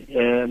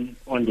 UDM,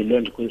 on the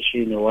land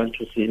question, I want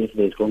to see if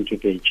there's going to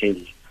be a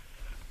change.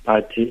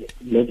 But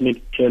let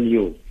me tell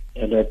you,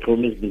 and I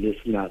promise the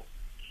listeners,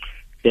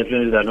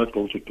 definitely they're not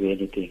going to do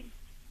anything.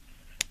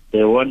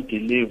 They won't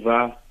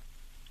deliver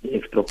the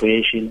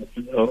expropriation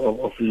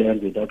of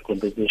land without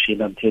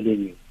compensation, I'm telling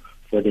you,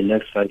 for the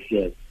next 5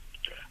 years.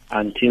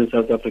 Until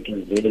South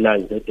Africans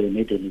realize that they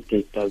made a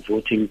mistake by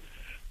voting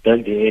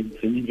back the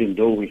ANC, even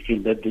though we feel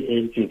that the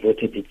ANC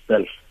voted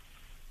itself,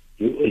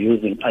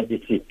 using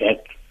IDC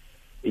back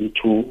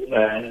into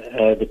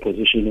the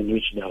position in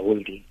which they are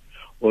holding.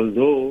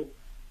 Although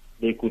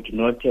they could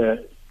not have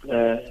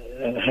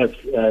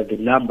the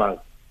numbers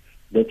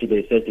that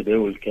they said they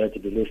will get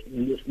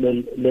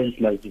the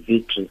landslide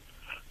victory,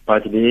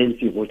 but the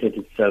ANC voted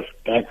itself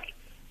back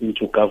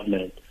into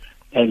government,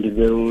 and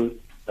they will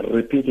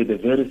repeat the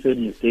very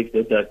same mistakes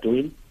that they are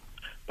doing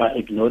by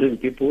ignoring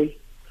people,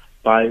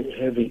 by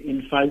having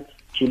infights,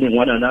 killing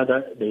one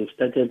another. They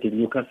started in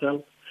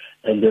Newcastle,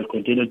 and they'll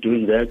continue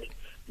doing that.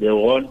 There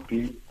won't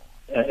be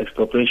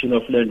expropriation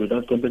of land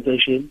without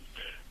compensation.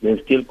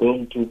 There's still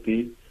going to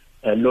be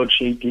load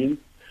shedding.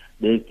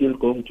 They're still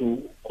going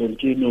to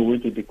continue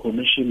with the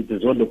commission, the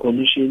Zondo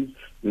commission,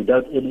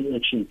 without any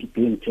action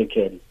being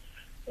taken.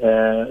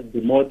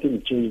 The more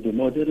things change, the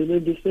more they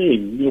remain the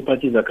same. New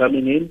parties are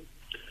coming in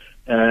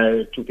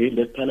to be in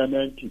that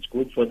parliament. It's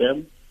good for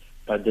them,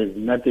 but there's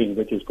nothing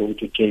that is going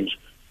to change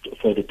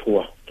for the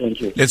poor.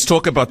 Thank you. Let's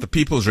talk about the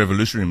People's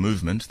Revolutionary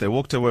Movement. They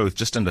walked away with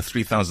just under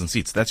 3,000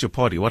 seats. That's your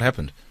party. What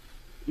happened?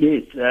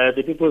 Yes,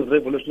 the People's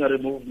Revolutionary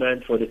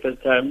Movement, for the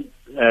first time,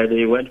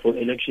 they went for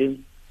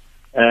elections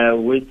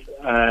with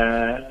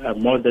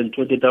more than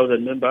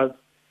 20,000 members.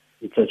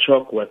 It's a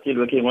shock. We're still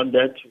working on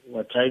that.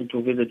 We're trying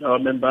to visit our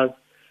members.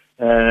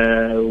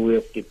 We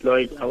have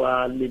deployed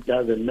our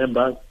leaders and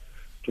members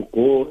to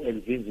go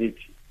and visit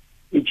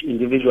each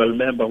individual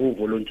member who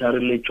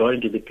voluntarily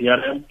joined the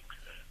PRM.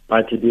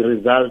 But the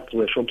results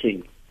were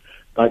shocking.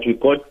 But we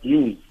got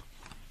news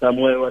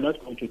somewhere, we're not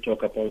going to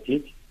talk about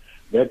it,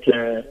 that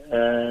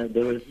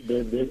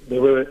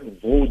there were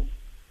votes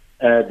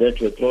that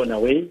were thrown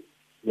away.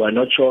 We're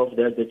not sure of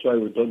that. That's why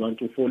we don't want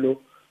to follow.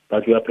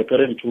 But we are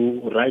preparing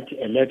to write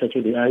a letter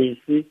to the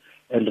IEC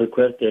and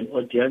request an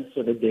audience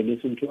so that they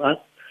listen to us.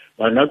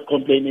 We're not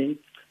complaining,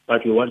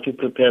 but we want to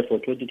prepare for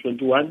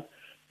 2021.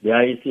 The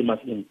IEC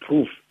must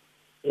improve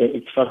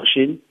its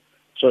function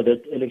so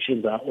that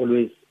elections are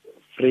always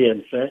free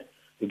and fair.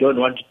 We don't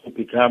want to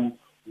become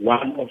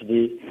one of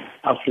the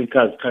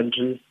Africa's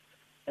countries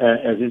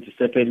as it is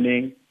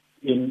happening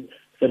in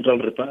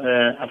Central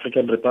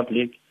African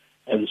Republic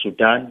and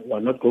Sudan. We're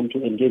not going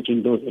to engage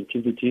in those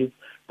activities,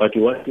 but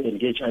we want to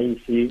engage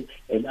IEC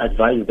and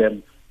advise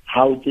them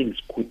how things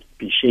could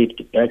be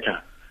shaped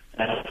better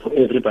for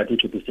everybody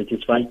to be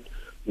satisfied.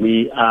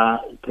 We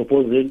are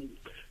proposing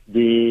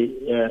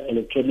the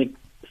electronic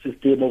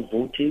system of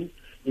voting.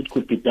 It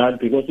could be done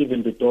because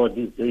even the door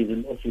these days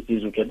in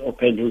offices you can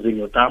open using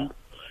your thumb.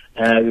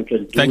 You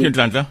can do Thank you,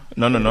 Nhlanhla.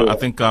 No. I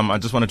think I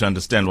just wanted to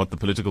understand what the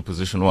political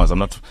position was. I'm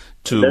not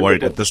too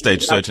worried at this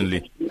stage,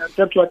 certainly.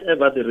 Accept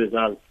whatever the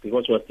results,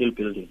 because we're still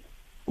building.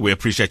 We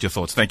appreciate your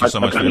thoughts. Thank you so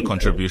much for your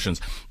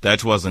contributions.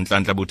 That was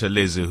Nhlanhla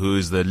Buthelezi, who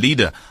is the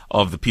leader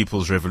of the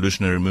People's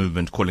Revolutionary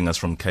Movement, calling us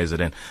from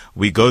KZN.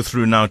 We go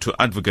through now to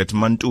Advocate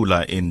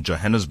Mantula in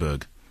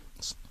Johannesburg.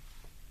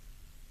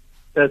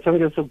 Thank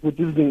you, so good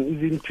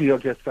evening to your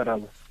guest,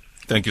 Karama.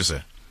 Thank you,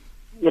 sir.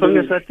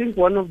 I think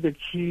one of the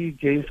key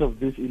gains of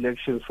this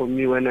election for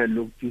me when I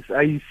looked is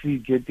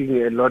IEC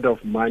getting a lot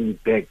of money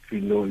back,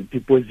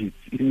 deposits,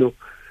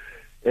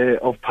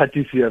 of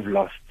parties we have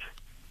lost.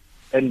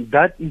 And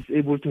that is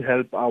able to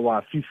help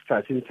our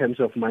fiscus in terms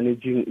of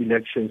managing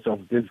elections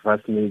of this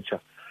vast nature,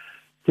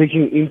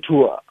 taking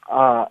into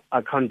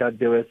account that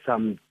there were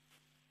some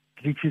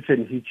glitches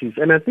and hitches.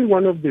 And I think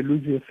one of the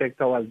losing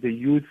factor was the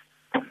youth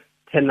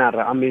turnout.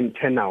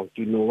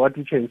 What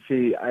we can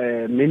say,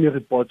 many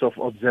reports of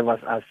observers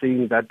are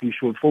saying that we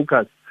should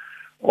focus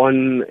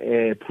on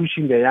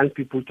pushing the young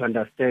people to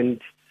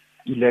understand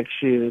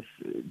elections,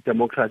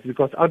 democracy,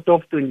 because out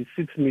of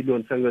 26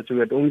 million, we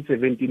had only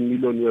 17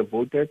 million who have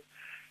voted,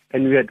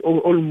 and we had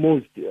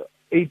almost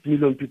 8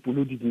 million people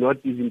who did not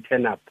even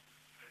turn up.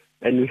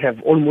 And we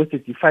have almost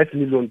 85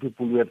 million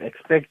people who have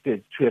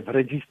expected to have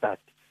registered.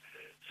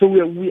 So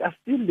we are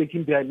still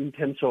lagging behind in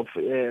terms of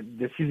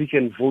the civic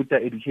and voter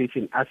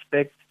education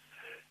aspect.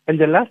 And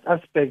the last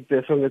aspect,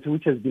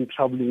 which has been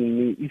troubling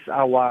me, is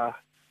our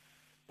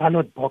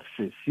ballot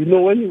boxes.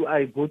 When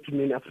I go to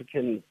many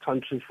African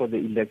countries for the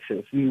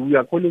elections, we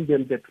are calling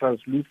them the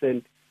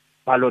translucent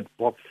ballot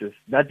boxes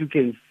that you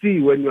can see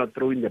when you are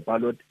throwing the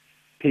ballot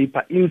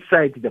paper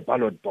inside the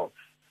ballot box.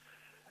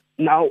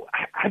 Now,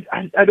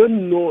 I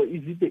don't know,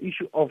 is it the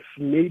issue of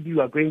maybe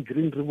you are going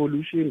green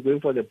revolution,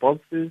 going for the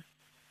boxes?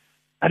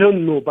 I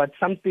don't know, but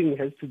something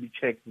has to be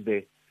checked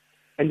there.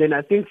 And then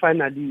I think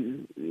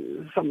finally,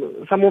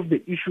 some of the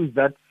issues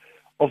that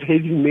of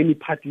having many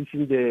parties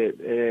in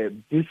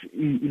this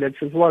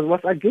elections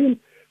was again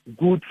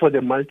good for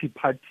the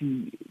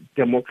multi-party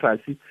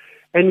democracy.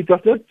 And it was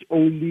not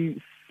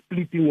only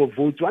splitting of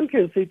votes. One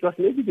can say it was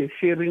maybe the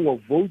sharing of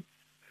votes.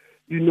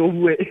 We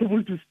were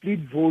able to split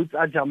votes.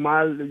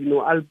 Jamal,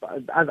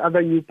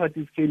 other new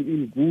parties came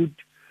in good,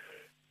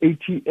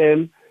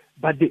 ATM.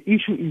 But the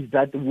issue is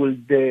that will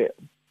the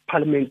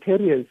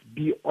parliamentarians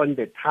be on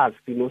the task,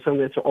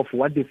 of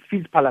what the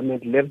fifth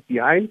parliament left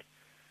behind,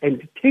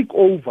 and take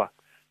over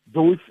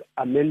those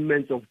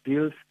amendments of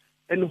bills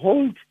and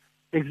hold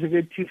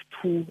executive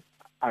to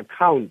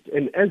account,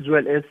 and as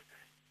well as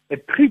a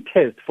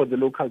pre-test for the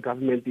local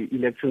government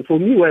elections. For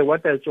me,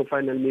 what I saw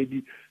finally,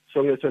 maybe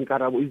Songezo and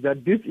Karabo, is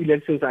that these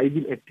elections are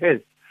even a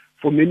test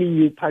for many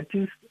new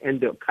parties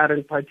and the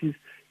current parties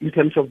in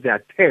terms of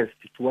their test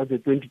towards the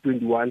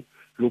 2021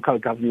 local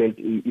government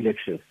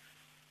elections.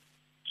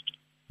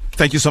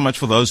 Thank you so much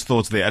for those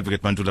thoughts there,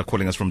 Advocate Mandula,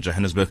 calling us from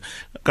Johannesburg.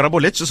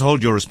 Karabo, let's just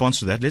hold your response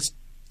to that. Let's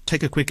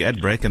take a quick ad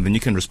break, and then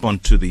you can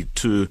respond to the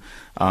two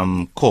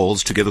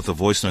calls together with the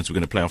voice notes we're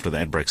going to play after the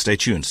ad break. Stay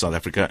tuned. South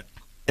Africa,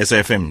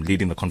 SAFM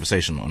leading the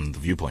conversation on The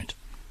Viewpoint.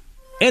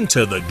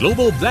 Enter the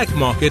global black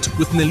market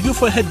with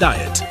Nilufer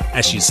Hedayat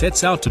as she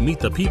sets out to meet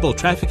the people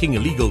trafficking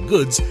illegal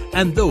goods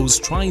and those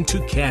trying to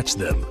catch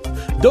them.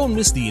 Don't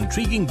miss the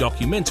intriguing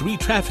documentary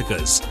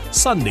Traffickers,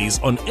 Sundays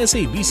on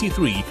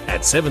SABC3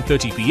 at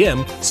 7:30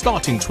 p.m.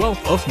 starting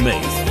 12th of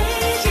May.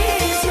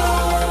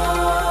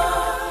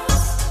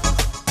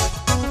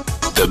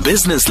 The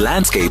business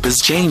landscape is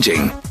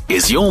changing.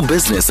 Is your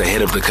business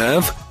ahead of the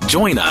curve?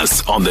 Join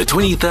us on the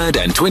 23rd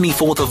and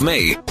 24th of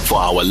May for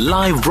our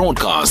live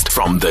broadcast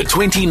from the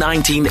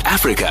 2019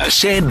 Africa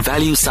Shared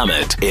Value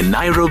Summit in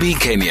Nairobi,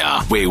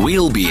 Kenya, where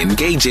we'll be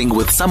engaging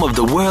with some of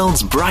the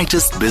world's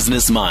brightest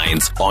business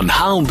minds on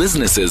how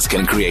businesses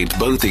can create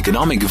both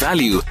economic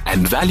value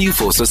and value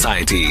for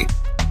society.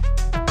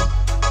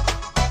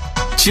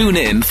 Tune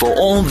in for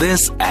all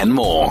this and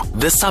more.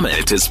 The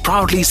summit is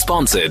proudly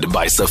sponsored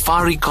by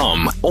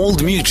Safaricom,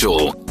 Old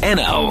Mutual,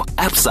 NL,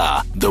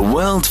 APSA, the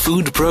World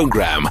Food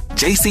Programme,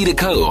 JC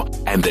Deco,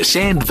 and the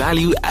Shared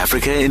Value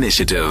Africa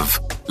Initiative.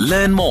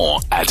 Learn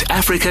more at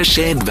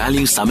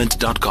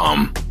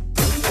africasharedvaluesummit.com.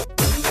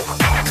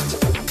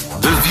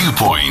 The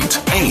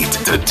Viewpoint, 8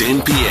 to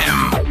 10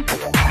 p.m.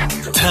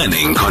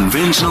 Turning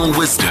conventional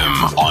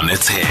wisdom on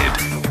its head.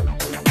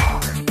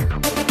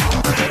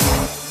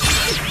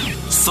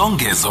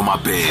 Songezo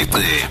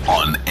Mabete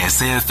on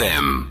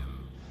SAFM.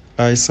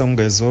 Hi,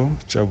 Songezo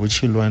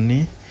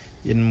Jabuchilwani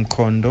in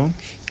Mkondo.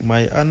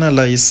 My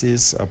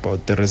analysis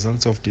about the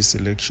results of these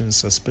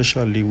elections,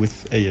 especially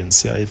with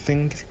ANC, I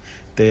think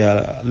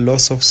their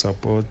loss of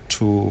support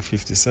to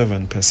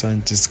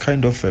 57% is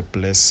kind of a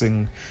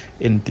blessing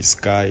in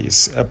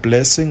disguise. A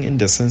blessing in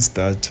the sense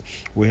that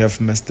we have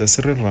Mr.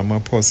 Cyril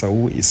Ramaphosa,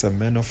 who is a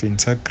man of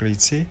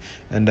integrity,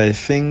 and I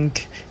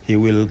think he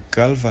will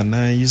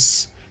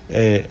galvanize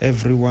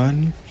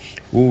everyone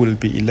who will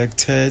be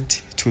elected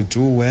to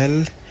do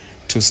well,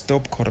 to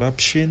stop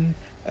corruption,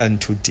 and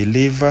to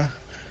deliver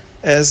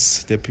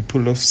as the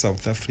people of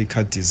South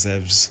Africa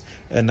deserves.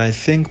 And I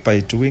think by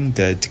doing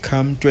that,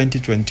 come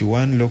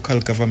 2021 local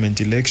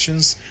government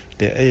elections,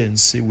 the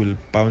ANC will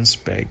bounce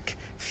back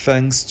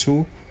thanks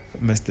to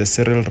Mr.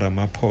 Cyril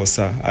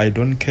Ramaphosa. I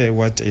don't care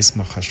what Ace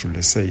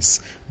Magashule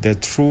says. The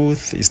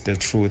truth is the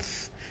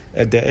truth.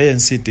 The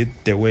ANC did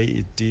the way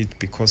it did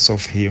because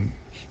of him.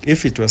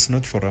 If it was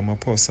not for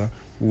Ramaphosa,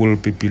 we will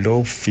be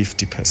below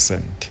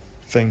 50%.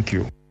 Thank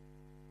you.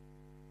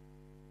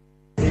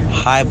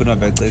 Hi,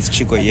 Bonobek, it's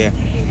Chico here.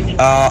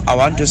 I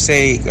want to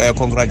say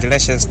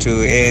congratulations to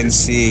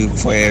ANC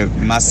for a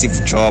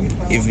massive job,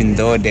 even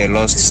though they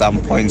lost some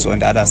points on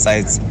the other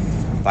sides.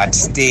 But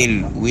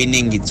still,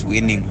 winning, it's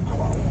winning.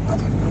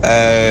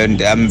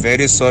 And I'm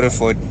very sorry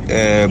for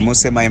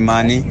Muse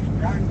Maimane,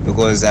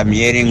 because I'm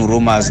hearing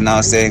rumors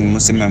now saying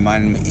Muse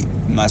Maimane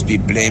must be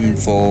blamed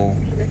for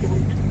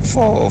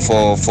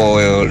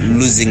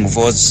losing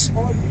votes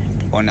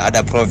on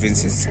other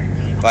provinces.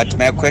 But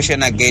my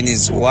question again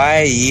is,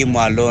 why him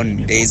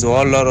alone? There is a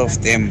whole lot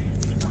of them.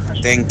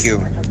 Thank you.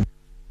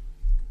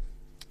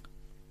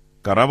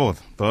 Karabo,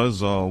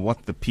 those are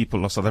what the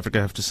people of South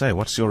Africa have to say.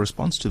 What's your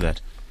response to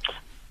that?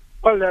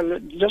 Well,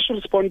 just to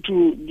respond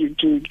to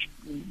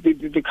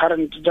the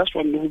current, just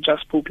one who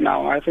just spoke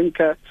now, I think,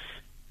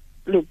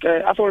 look,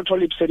 Athol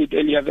Tolib said it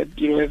earlier that,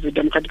 as the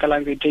Democratic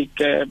Alliance, they take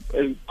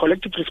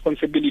collective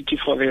responsibility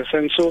for this.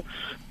 And so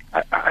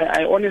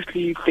I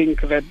honestly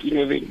think that,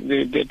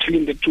 they're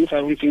telling the truth.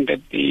 I don't think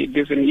that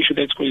there's an issue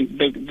they're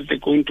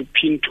going to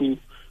pin to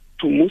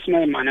Muse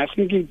Maimane. I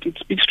think it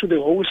speaks to the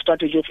whole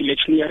strategy of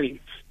electioneering,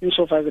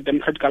 insofar as the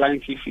Democratic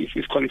Alliance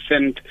is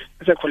concerned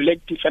as a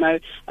collective. And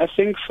I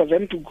think for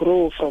them to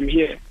grow from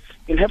here,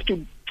 they'll have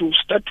to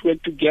start to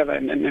work together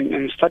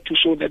and start to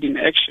show that in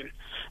action.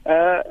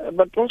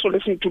 But also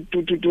listen to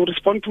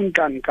respond to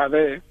Nkanka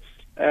there,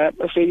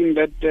 saying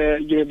that the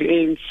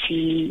ANC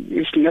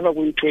is never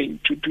going to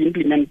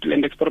implement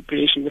land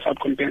expropriation without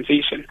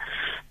compensation.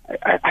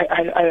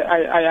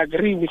 I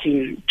agree with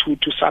him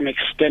to some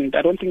extent.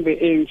 I don't think the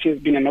ANC has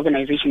been an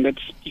organization that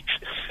speaks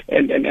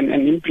and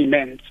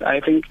implements. I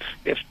think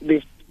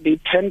they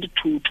tend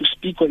to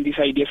speak on these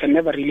ideas and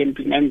never really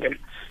implement them.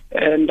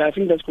 And I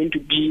think that's going to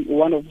be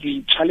one of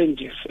the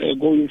challenges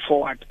going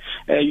forward.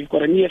 You've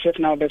got an EFF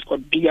now that's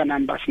got bigger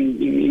numbers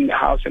in the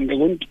House, and they're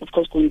going to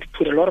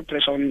put a lot of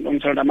pressure on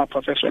Cyril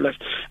Ramaphosa as well as,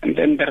 and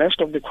then the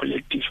rest of the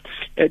collective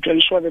to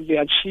ensure that they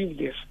achieve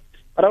this.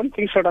 I don't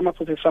think Cyril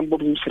Ramaphosa is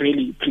somebody who's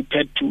really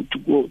prepared to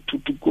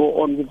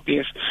go on with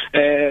this.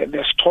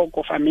 There's talk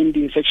of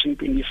amending Section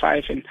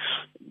 25, and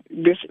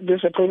this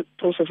is a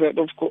process that,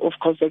 of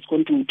course, that's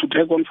going to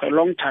drag on for a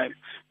long time.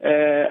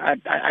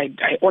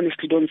 I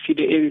honestly don't see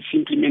the ANC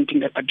implementing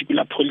that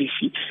particular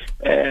policy.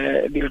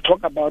 They'll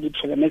talk about it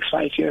for the next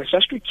 5 years,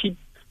 just to keep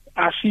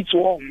our seats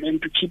warm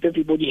and to keep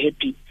everybody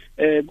happy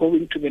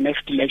going to the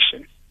next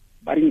election.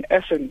 But in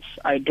essence,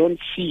 I don't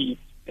see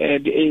the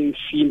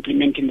ANC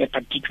implementing that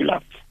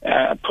particular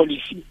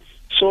policy.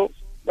 So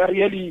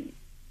really,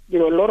 a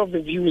lot of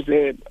the views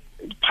there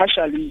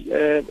partially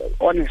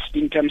honest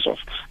in terms of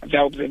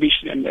their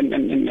observation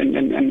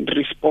and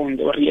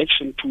response or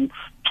reaction to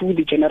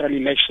the general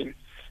election.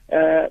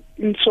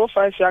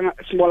 Insofar as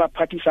smaller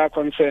parties are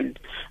concerned,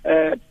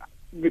 the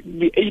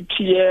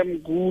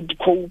ATM, Good,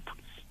 COPE,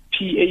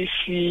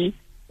 PAC,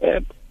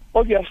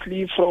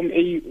 obviously from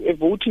a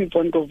voting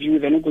point of view,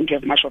 they're not going to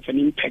have much of an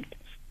impact.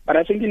 But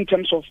I think in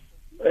terms of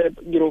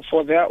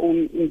for their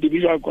own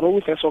individual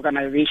growth as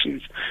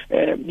organizations,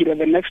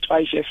 the next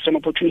 5 years is an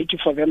opportunity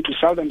for them to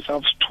sell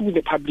themselves to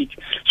the public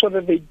so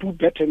that they do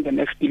better in the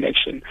next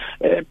election.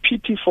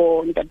 Pity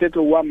for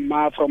Ntatetlo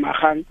Wamma from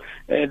Ahang,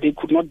 they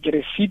could not get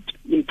a seat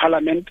in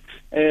parliament.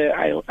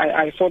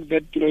 I thought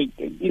that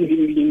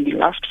in the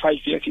last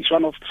 5 years, he's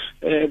one of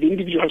the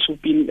individuals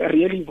who've been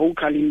really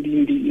vocal in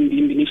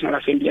the National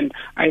Assembly, and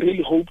I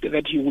really hoped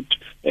that he would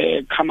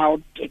come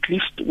out at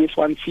least with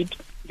one seat.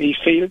 They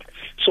failed.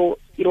 So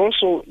it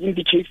also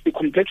indicates the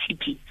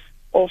complexity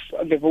of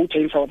the voter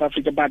in South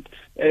Africa. But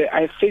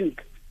I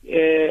think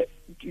for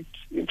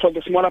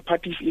the smaller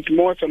parties, it's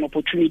more of an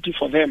opportunity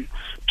for them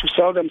to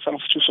sell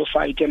themselves to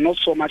society and not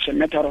so much a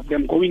matter of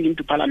them going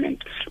into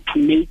parliament to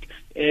make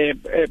a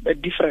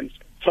difference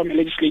from a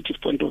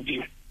legislative point of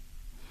view.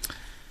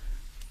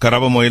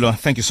 Karabo Moelo,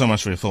 thank you so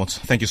much for your thoughts.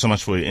 Thank you so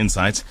much for your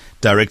insights.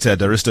 Director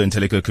at Aristo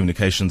Intellico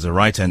Communications, a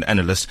writer-hand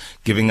analyst,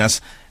 giving us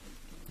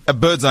a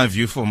bird's eye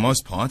view for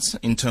most parts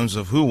in terms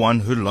of who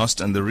won, who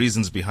lost, and the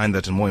reasons behind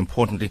that, and more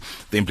importantly,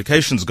 the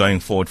implications going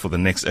forward for the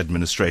next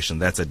administration.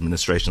 That's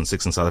Administration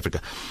 6 in South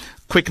Africa.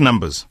 Quick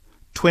numbers.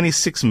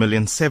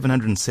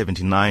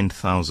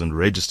 26,779,000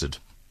 registered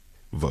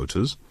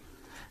voters.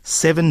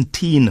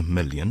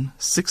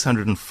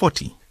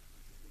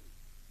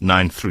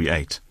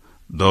 17,640,938.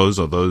 Those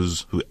are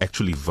those who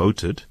actually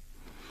voted.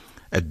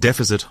 A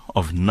deficit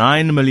of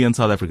 9 million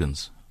South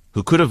Africans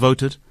who could have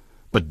voted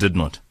but did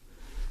not.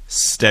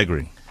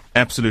 Staggering.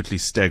 Absolutely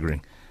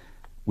staggering.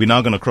 We're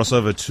now going to cross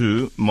over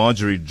to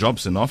Marjorie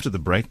Jobson after the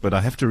break, but I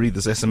have to read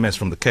this SMS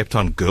from the Cape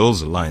Town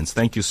Girls Alliance.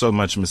 Thank you so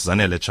much, Ms.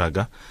 Zanele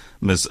Chaga,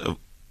 Ms.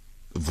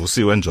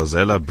 Vusiwe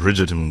Njozela,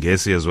 Bridget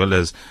Mngesi, as well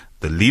as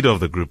the leader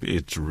of the group.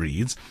 It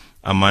reads,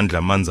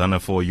 Amandla Manzana,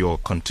 for your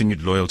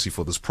continued loyalty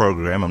for this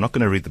program. I'm not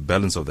going to read the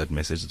balance of that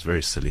message. It's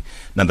very silly.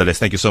 Nonetheless,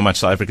 thank you so much,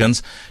 South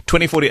Africans.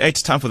 2048,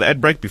 time for the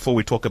ad break before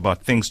we talk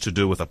about things to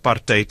do with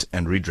apartheid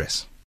and redress.